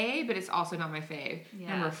okay, but it's also not my fave. Yeah.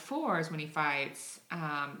 Number 4 is when he fights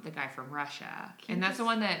the guy from Russia, and that's the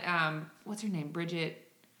one that what's her name, Bridget.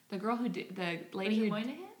 The girl who did the lady Bridget who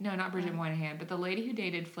Moynihan? No, not Bridget Moynihan, but the lady who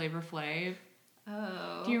dated Flavor Flav.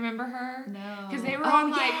 Oh. Do you remember her? No. Because they were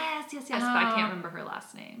on like yes, but I can't remember her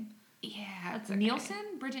last name. Yeah, that's okay.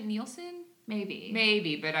 Nielsen, Bridget Nielsen,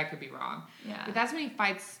 maybe, but I could be wrong. Yeah, but that's when he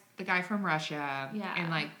fights the guy from Russia. Yeah, and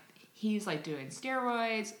like he's like doing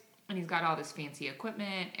steroids, and he's got all this fancy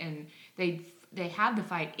equipment, and they had the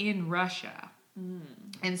fight in Russia. Mm.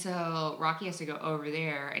 And so Rocky has to go over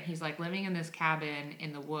there, and he's like living in this cabin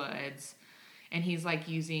in the woods, and he's like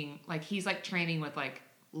he's like training with like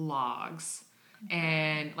logs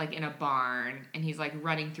and like in a barn, and he's like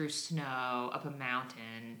running through snow up a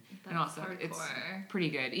mountain. That's and also hardcore. It's pretty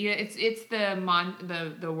good. Yeah, it's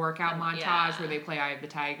the workout montage where they play Eye of the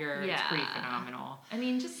Tiger. Yeah. It's pretty phenomenal. I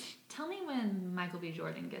mean, just tell me when Michael B.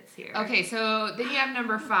 Jordan gets here. Okay, so then you have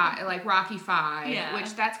number 5, like Rocky 5,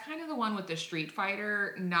 which that's kind of the one with the Street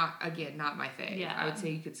Fighter. Not my fave. Yeah. I would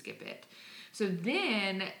say you could skip it. So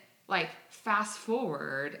then, like, fast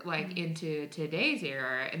forward, like, into today's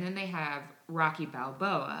era, and then they have Rocky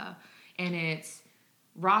Balboa, and it's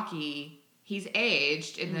Rocky, he's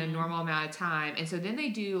aged in the normal amount of time, and so then they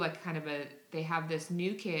do, like, they have this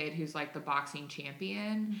new kid who's, like, the boxing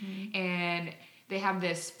champion, and they have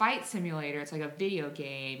this fight simulator. It's like a video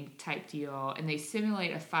game type deal, and they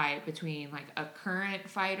simulate a fight between like a current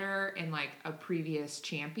fighter and like a previous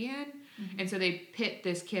champion. And so they pit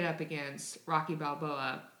this kid up against Rocky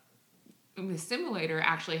Balboa. And the simulator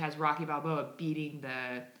actually has Rocky Balboa beating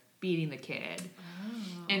the kid.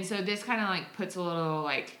 Oh. And so this kind of like puts a little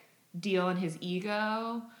like deal in his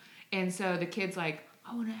ego. And so the kid's like,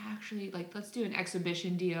 I want to actually, like, let's do an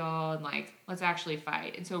exhibition deal, and, like, let's actually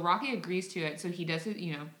fight. And so Rocky agrees to it, so he does it,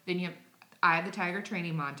 you know, then you have Eye of the Tiger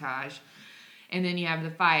training montage, and then you have the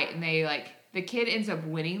fight, and they, like, the kid ends up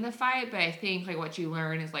winning the fight, but I think, like, what you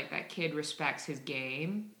learn is, like, that kid respects his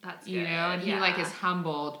game. That's you good. know, and he, like, is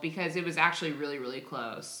humbled because it was actually really, really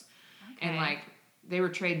close. Okay. And, like, they were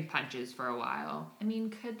trading punches for a while. I mean,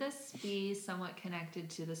 could this be somewhat connected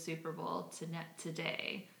to the Super Bowl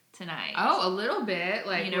tonight? Oh, a little bit,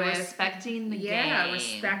 like, you know, respecting the game. Yeah,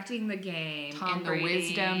 respecting the game and the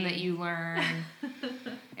wisdom that you learn,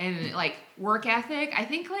 and like work ethic. I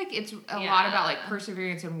think like it's a lot about like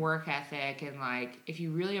perseverance and work ethic, and like if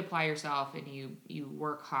you really apply yourself and you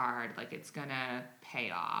work hard, like it's gonna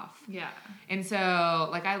pay off. Yeah. And so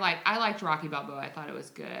like I liked Rocky Balboa. I thought it was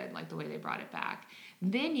good, like the way they brought it back.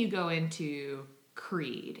 Then you go into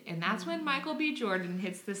Creed, and that's when Michael B. Jordan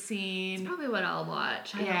hits the scene. It's probably what I'll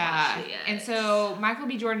watch. I haven't watched it yet. And so Michael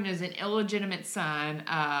B. Jordan is an illegitimate son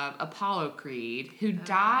of Apollo Creed, who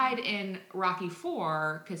died in Rocky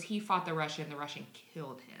IV because he fought the Russian. The Russian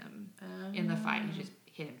killed him in the fight. He just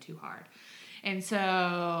hit him too hard. And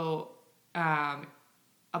so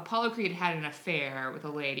Apollo Creed had an affair with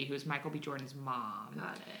a lady who was Michael B. Jordan's mom.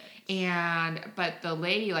 Got it. But the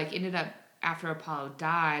lady like ended up, after Apollo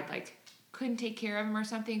died, like couldn't take care of him or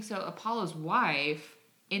something, so Apollo's wife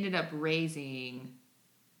ended up raising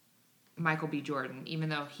Michael B. Jordan, even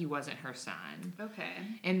though he wasn't her son. Okay.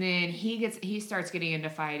 And then he starts getting into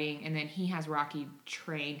fighting, and then he has Rocky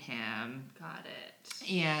train him. Got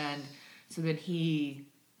it. And so then he,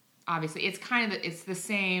 obviously, it's the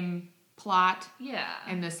same plot. Yeah.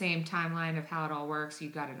 And the same timeline of how it all works.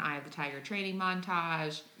 You've got an Eye of the Tiger training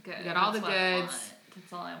montage. Good. You got all the goods.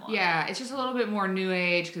 That's all I want. Yeah, it's just a little bit more new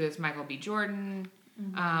age because it's Michael B. Jordan.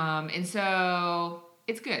 And so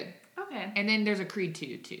it's good. Okay. And then there's a Creed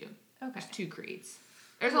 2 too. Okay. There's 2 Creeds.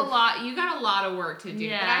 There's a lot. You got a lot of work to do.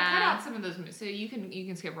 Yeah. But I cut out some of those movies, so you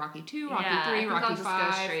can skip Rocky 2, Rocky 3, Rocky I'll 5. Just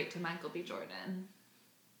go straight to Michael B. Jordan.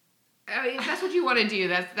 I mean, if that's what you want to do,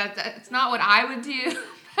 that's not what I would do.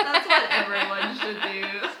 That's what everyone should do.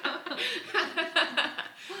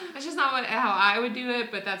 That's just not how I would do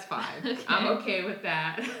it, but that's fine. Okay. I'm okay with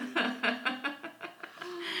that.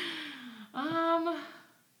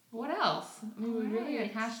 What else? I mean, we really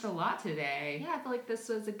hashed a lot today. Yeah, I feel like this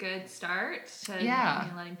was a good start to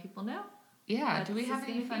letting people know. Yeah. Do we have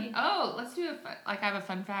any fun? Oh, let's do I have a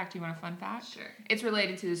fun fact. Do you want a fun fact? Sure. It's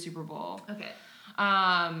related to the Super Bowl. Okay.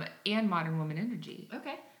 And Modern Woman Energy.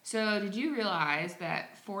 Okay. So did you realize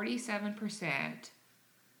that 47%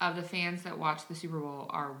 of the fans that watch the Super Bowl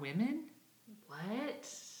are women? What?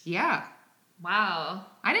 Yeah. Wow.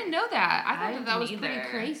 I didn't know that. I thought that was pretty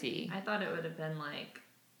crazy. I thought it would have been like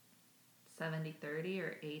 70-30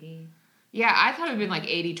 or 80. Yeah, I thought it would have been like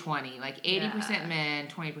 80-20. Like 80% men,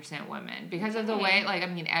 20% women. Because of the way, like, I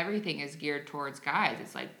mean, everything is geared towards guys.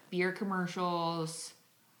 It's like beer commercials.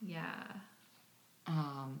 Yeah.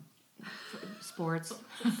 Sports.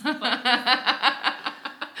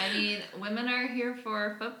 I mean, women are here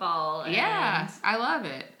for football. Yeah, I love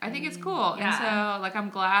it. I think it's cool. Yeah. And so, like, I'm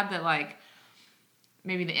glad that, like,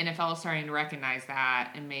 maybe the NFL is starting to recognize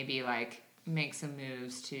that and maybe, like, make some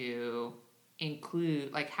moves to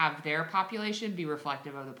include, like, have their population be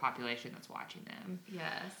reflective of the population that's watching them.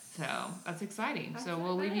 Yes. So, that's exciting. So,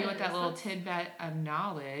 we'll leave you with that little tidbit of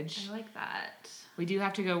knowledge. I like that. We do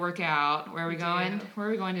have to go work out. Where are we going? Where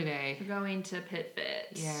are we going today? We're going to Pit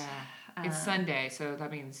Fit. Yeah. It's Sunday, so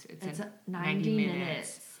that means it's 90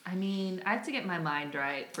 minutes. I mean, I have to get my mind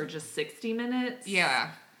right for just 60 minutes.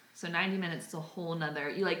 Yeah. So 90 minutes is a whole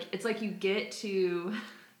nother. It's like you get to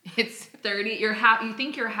it's 30. You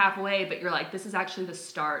think you're halfway, but you're like, this is actually the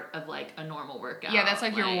start of like a normal workout. Yeah, that's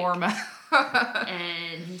like your warm up.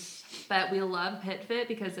 But we love Pit Fit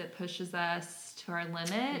because it pushes us to our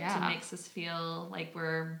limit. It makes us feel like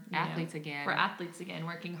we're athletes again. We're athletes again,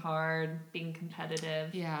 working hard, being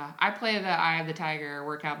competitive. Yeah. I play the Eye of the Tiger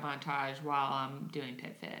workout montage while I'm doing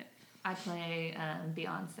Pit Fit. I play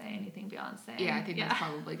Beyonce, anything Beyonce. Yeah, I think that's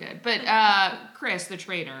probably good. But Chris, the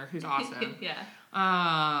trainer, who's awesome.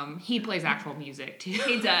 He plays actual music too.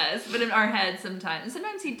 He does, but in our heads sometimes.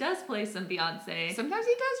 Sometimes he does play some Beyonce. Sometimes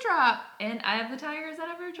he does drop. And Eye of the Tiger, has that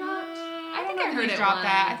ever dropped? I think I heard he's dropped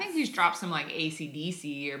that. I think he's dropped some like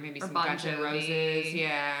AC/DC or maybe some Guns N' Roses.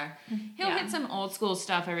 Yeah. He'll hit some old school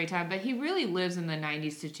stuff every time, but he really lives in the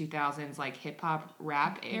 90s to 2000s like hip hop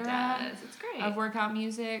rap era. He does. It's great. Of workout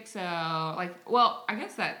music. So like, well, I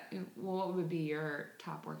guess what would be your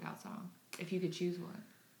top workout song if you could choose one?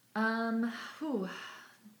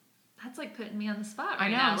 That's like putting me on the spot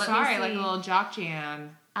right now. I know, I'm sorry, like a little jock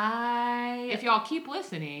jam. If y'all keep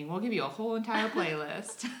listening, we'll give you a whole entire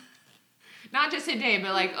playlist. Not just today,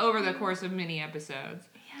 but like over the course of many episodes.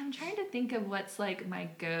 Yeah, I'm trying to think of what's like my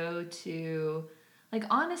go-to. Like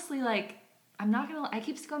honestly, like I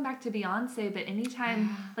keep going back to Beyonce, but anytime,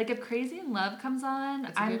 like if Crazy in Love comes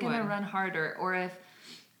on, I'm gonna run harder. Or if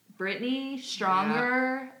Britney,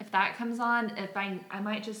 Stronger, if that comes on, I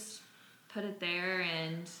might just put it there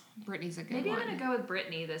and... Britney's a good one. Maybe I'm gonna go with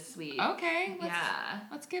Britney this week. Okay.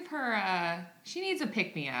 Let's give her she needs a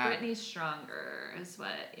pick-me-up. Britney Stronger is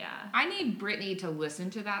what, I need Britney to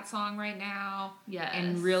listen to that song right now. Yes.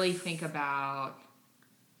 And really think about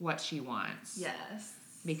what she wants. Yes.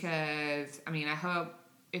 Because, I mean, I hope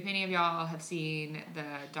if any of y'all have seen the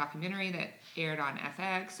documentary that aired on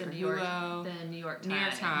FX or Hulu. The New York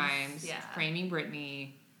Times. Framing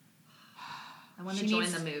Britney. I want to join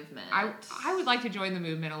the movement. I would like to join the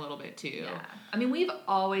movement a little bit too. Yeah. I mean, we've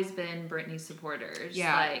always been Britney supporters.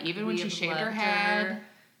 Yeah. Like, even when she shaved her head.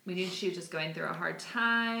 We knew she was just going through a hard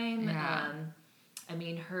time. Yeah. I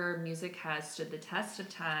mean, her music has stood the test of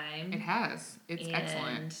time. It has. It's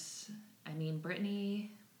excellent. I mean,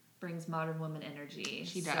 Britney brings modern woman energy.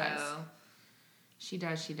 She does. She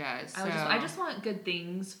does. I just want good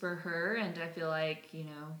things for her, and I feel like,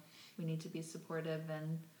 we need to be supportive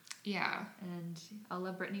and... Yeah. And I'll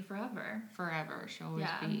love Britney forever. Forever. She'll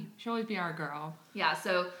always be our girl. Yeah,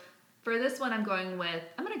 so for this one I'm going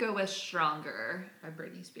to go with Stronger by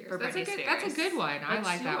Britney Spears. That's a good one. I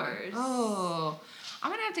like that one. Oh. I'm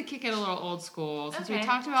gonna have to kick it a little old school since we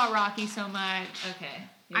talked about Rocky so much. Okay.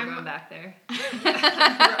 You're going back there.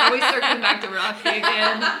 Are we circling back to Rocky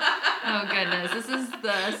again? Oh goodness. This is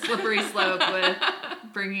the slippery slope with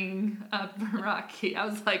bringing up Rocky. I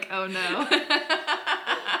was like, oh no.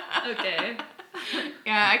 Okay.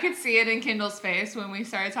 Yeah, I could see it in Kendall's face when we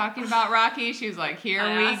started talking about Rocky. She was like, we go.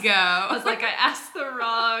 I was like, I asked the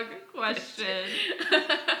wrong question.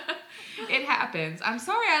 It happens. I'm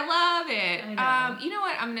sorry, I love it. I know. You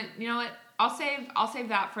know what? I'll save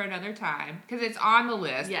that for another time because it's on the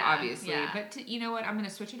list, obviously. Yeah. But you know what? I'm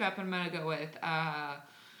gonna switch it up and I'm gonna go with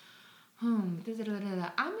I'm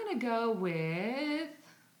gonna go with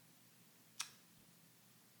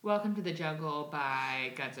Welcome to the Jungle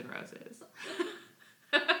by Guns N' Roses.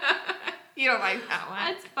 You don't like that one?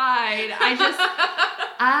 That's fine.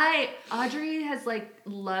 Audrey has like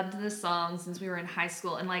loved this song since we were in high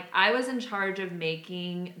school, and like I was in charge of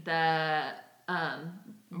making the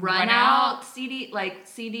Run Out CD.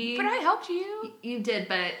 But I helped you. You did,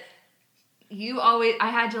 but I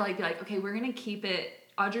had to like be like, okay, we're gonna keep it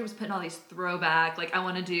Audrey was putting all these throwback, like, I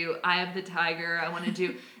want to do Eye of the Tiger, I want to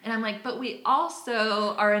do, and I'm like, but we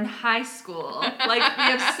also are in high school. Like, we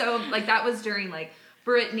have like, that was during, like,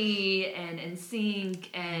 Britney and NSYNC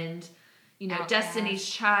and, you know, Destiny's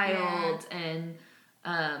Child and,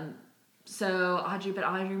 so Audrey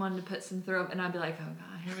wanted to put some throw, and I'd be like, oh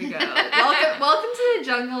god, here we go. Welcome to the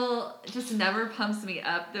Jungle just never pumps me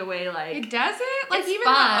up the way, like, it doesn't? Like, even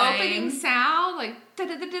the opening sound, like,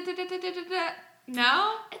 da-da-da-da-da-da-da-da.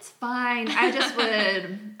 No? It's fine. I'd just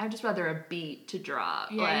rather a beat to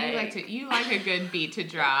drop. Yeah, you like a good beat to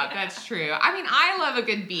drop. That's true. I mean, I love a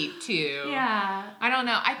good beat too. Yeah. I don't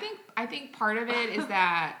know. I think part of it is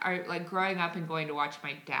that like growing up and going to watch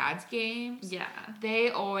my dad's games. Yeah. They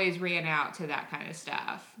always ran out to that kind of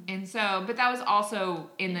stuff. And so, but that was also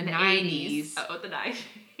in the 90s. Oh, the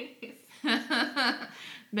 90s.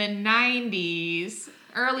 The 90s,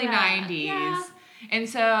 early 90s. Yeah. And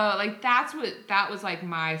so, like, that was, like,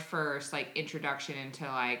 my first, like, introduction into,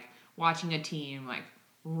 like, watching a team, like,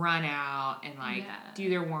 run out and, like, do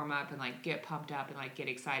their warm-up and, like, get pumped up and, like, get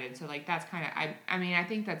excited. So, like, that's kind of, I mean, I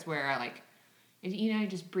think that's where, like, it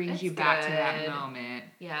just brings you back to that moment.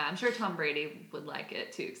 Yeah, I'm sure Tom Brady would like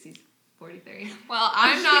it, too, because he's 43. Well,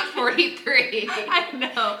 I'm not 43. I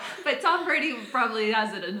know, but Tom Brady probably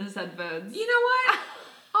has it in his headphones. You know what?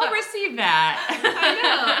 I'll receive that. I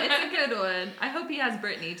know. It's a good one. I hope he has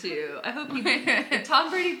Britney, too. I hope Tom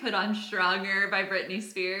Brady put on Stronger by Britney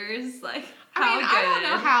Spears. Like, how good. I don't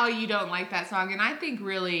know how you don't like that song. And I think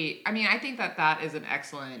that is an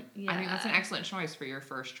excellent, I think that's an excellent choice for your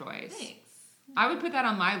first choice. Thanks. I would put that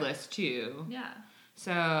on my list, too. Yeah.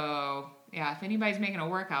 So, yeah, if anybody's making a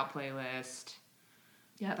workout playlist,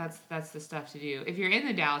 that's the stuff to do. If you're in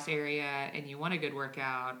the Dallas area and you want a good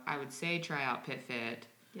workout, I would say try out PitFit.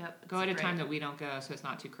 Yep. Go at a time that we don't go, so it's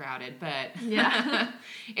not too crowded. But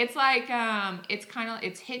it's like it's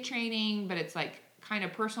HIIT training, but it's like kind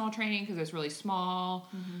of personal training because it's really small.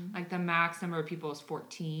 Mm-hmm. Like the max number of people is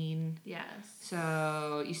 14. Yes.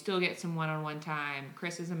 So you still get some one-on-one time.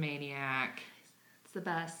 Chris is a maniac. It's the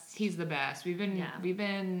best. He's the best. We've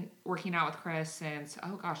been working out with Chris since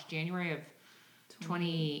January of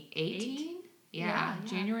 2018. Yeah,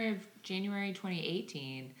 January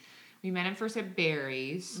 2018. We met him first at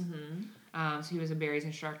Barry's. Mm-hmm. So he was a Barry's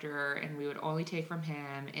instructor, and we would only take from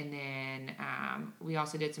him. And then we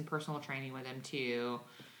also did some personal training with him too.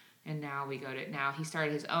 And now he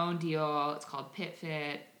started his own deal. It's called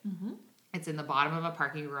PitFit. Mm-hmm. It's in the bottom of a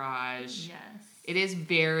parking garage. Yes. I'm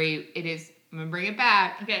going to bring it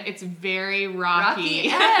back. Okay. It's very rocky.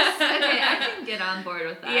 Yes. Okay, I can get on board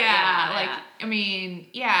with that. I mean,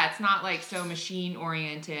 it's not like so machine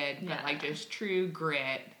oriented, but like just true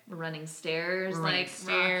grit. We're running stairs, we're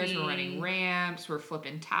running ramps, we're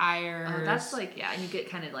flipping tires. Oh, that's like, and you get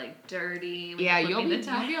kind of like dirty. You'll be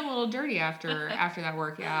a little dirty after that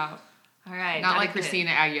workout. All right. Not like Christina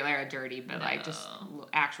Aguilera dirty, but like just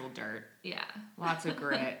actual dirt. Yeah. Lots of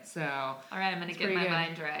grit. So. All right, I'm going to get my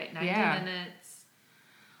mind right. 90 minutes.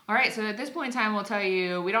 All right, so at this point in time, we'll tell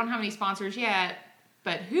you we don't have any sponsors yet,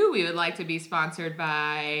 but who we would like to be sponsored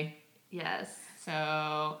by. Yes. So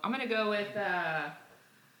I'm going to go with...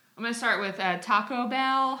 I'm going to start with Taco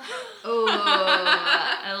Bell. Oh,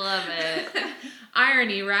 I love it.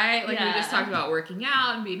 Irony, right? Like we just talked about working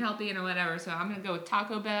out and being healthy and whatever. So I'm going to go with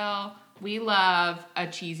Taco Bell. We love a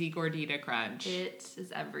cheesy gordita crunch. It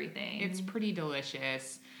is everything. It's pretty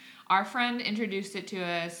delicious. Our friend introduced it to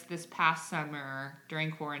us this past summer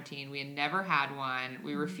during quarantine. We had never had one.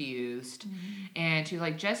 We refused. Mm-hmm. And she was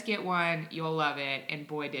like, just get one. You'll love it. And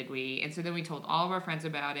boy, did we. And so then we told all of our friends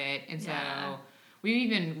about it. And so... we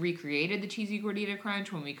even recreated the cheesy gordita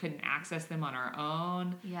crunch when we couldn't access them on our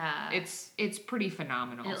own. Yeah. It's pretty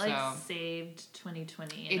phenomenal. It saved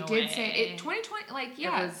 2020 in a way. It did say 2020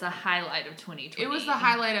 It was the highlight of 2020. It was the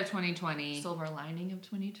highlight of 2020. Silver lining of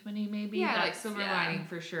 2020 maybe. Yeah, like silver lining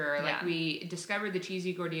for sure. Like we discovered the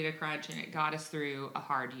cheesy gordita crunch and it got us through a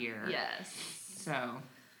hard year. Yes. So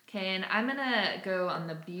okay, and I'm gonna go on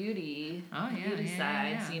the beauty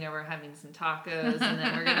side. So, we're having some tacos, and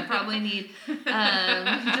then we're gonna probably need.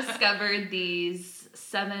 Discovered these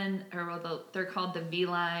they're called the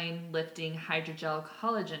V-Line Lifting Hydrogel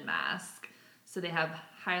Collagen Mask. So they have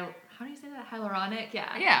how do you say that? Hyaluronic,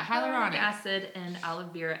 hyaluronic acid and aloe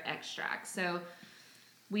vera extract. So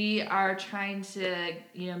we are trying to,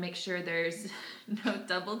 make sure there's no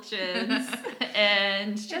double chins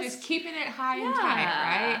and just keeping it high and tight,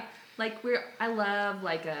 right? Like I love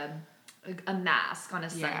like a mask on a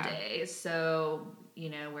Sunday. So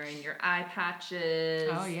wearing your eye patches.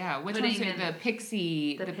 Oh yeah, which one's the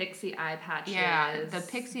Pixie? The Pixie eye patches. Yeah, the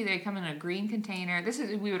Pixie. They come in a green container.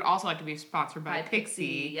 We would also like to be sponsored by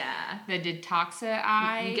Pixie. Yeah. The Detoxa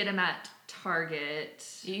eye. You can get them at Target.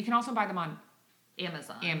 You can also buy them on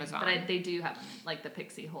Amazon. But they do have them, like the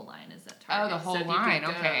Pixie whole line is at Target. Oh, the whole line.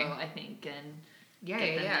 Okay. I think and get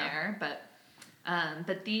them there, but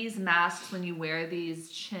these masks, when you wear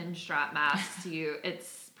these chin strap masks,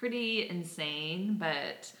 it's pretty insane,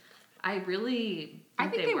 but I really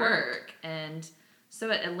think they work. And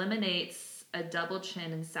so it eliminates a double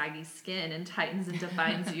chin and saggy skin and tightens and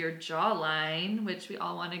defines your jawline, which we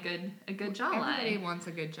all want a good jawline. Everybody wants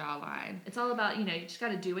a good jawline. It's all about, you just got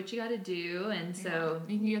to do what you got to do. And so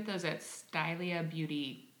you can get those at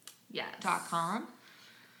styliabeauty.com.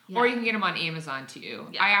 Yeah. Or you can get them on Amazon too.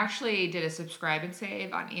 Yeah. I actually did a subscribe and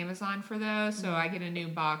save on Amazon for those, so I get a new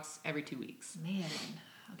box every 2 weeks. Man,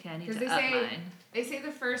 okay, I need to up mine. They say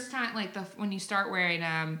the first time, when you start wearing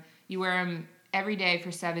them, you wear them every day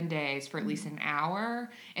for 7 days for at least an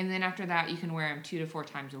hour, and then after that you can wear them 2 to 4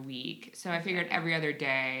 times a week. So I figured every other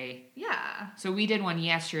day. Yeah. So we did one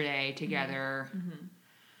yesterday together. Mm-hmm.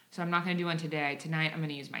 So I'm not going to do one today. Tonight I'm going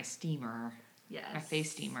to use my steamer. Yes. My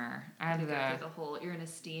face steamer. I have you're gonna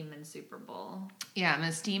steam in Super Bowl. Yeah, I'm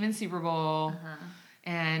gonna steam in Super Bowl,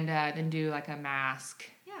 and then do like a mask.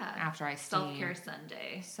 Yeah. After I steam. Self-care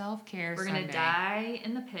Sunday. We're gonna die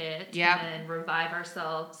in the pit. Yep. And then revive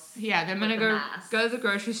ourselves. Yeah. Then I'm gonna go to the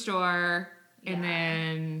grocery store, and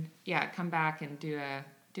then come back and do a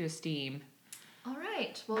steam. All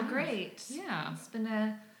right. Well, great. Yeah. It's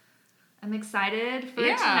been I'm excited for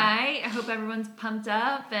tonight. I hope everyone's pumped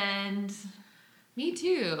up and. Me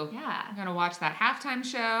too. Yeah. I'm going to watch that halftime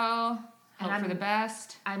show. Hope for the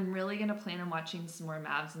best. I'm really going to plan on watching some more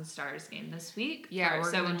Mavs and Stars game this week. Yeah,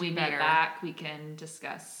 so when we meet back, we can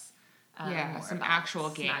discuss some actual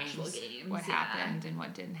games. What happened and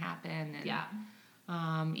what didn't happen.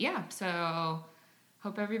 And, so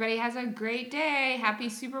hope everybody has a great day. Happy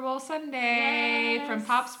Super Bowl Sunday from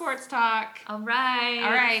Pop Sports Talk. All right.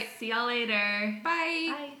 All right. See y'all later.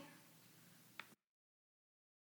 Bye. Bye.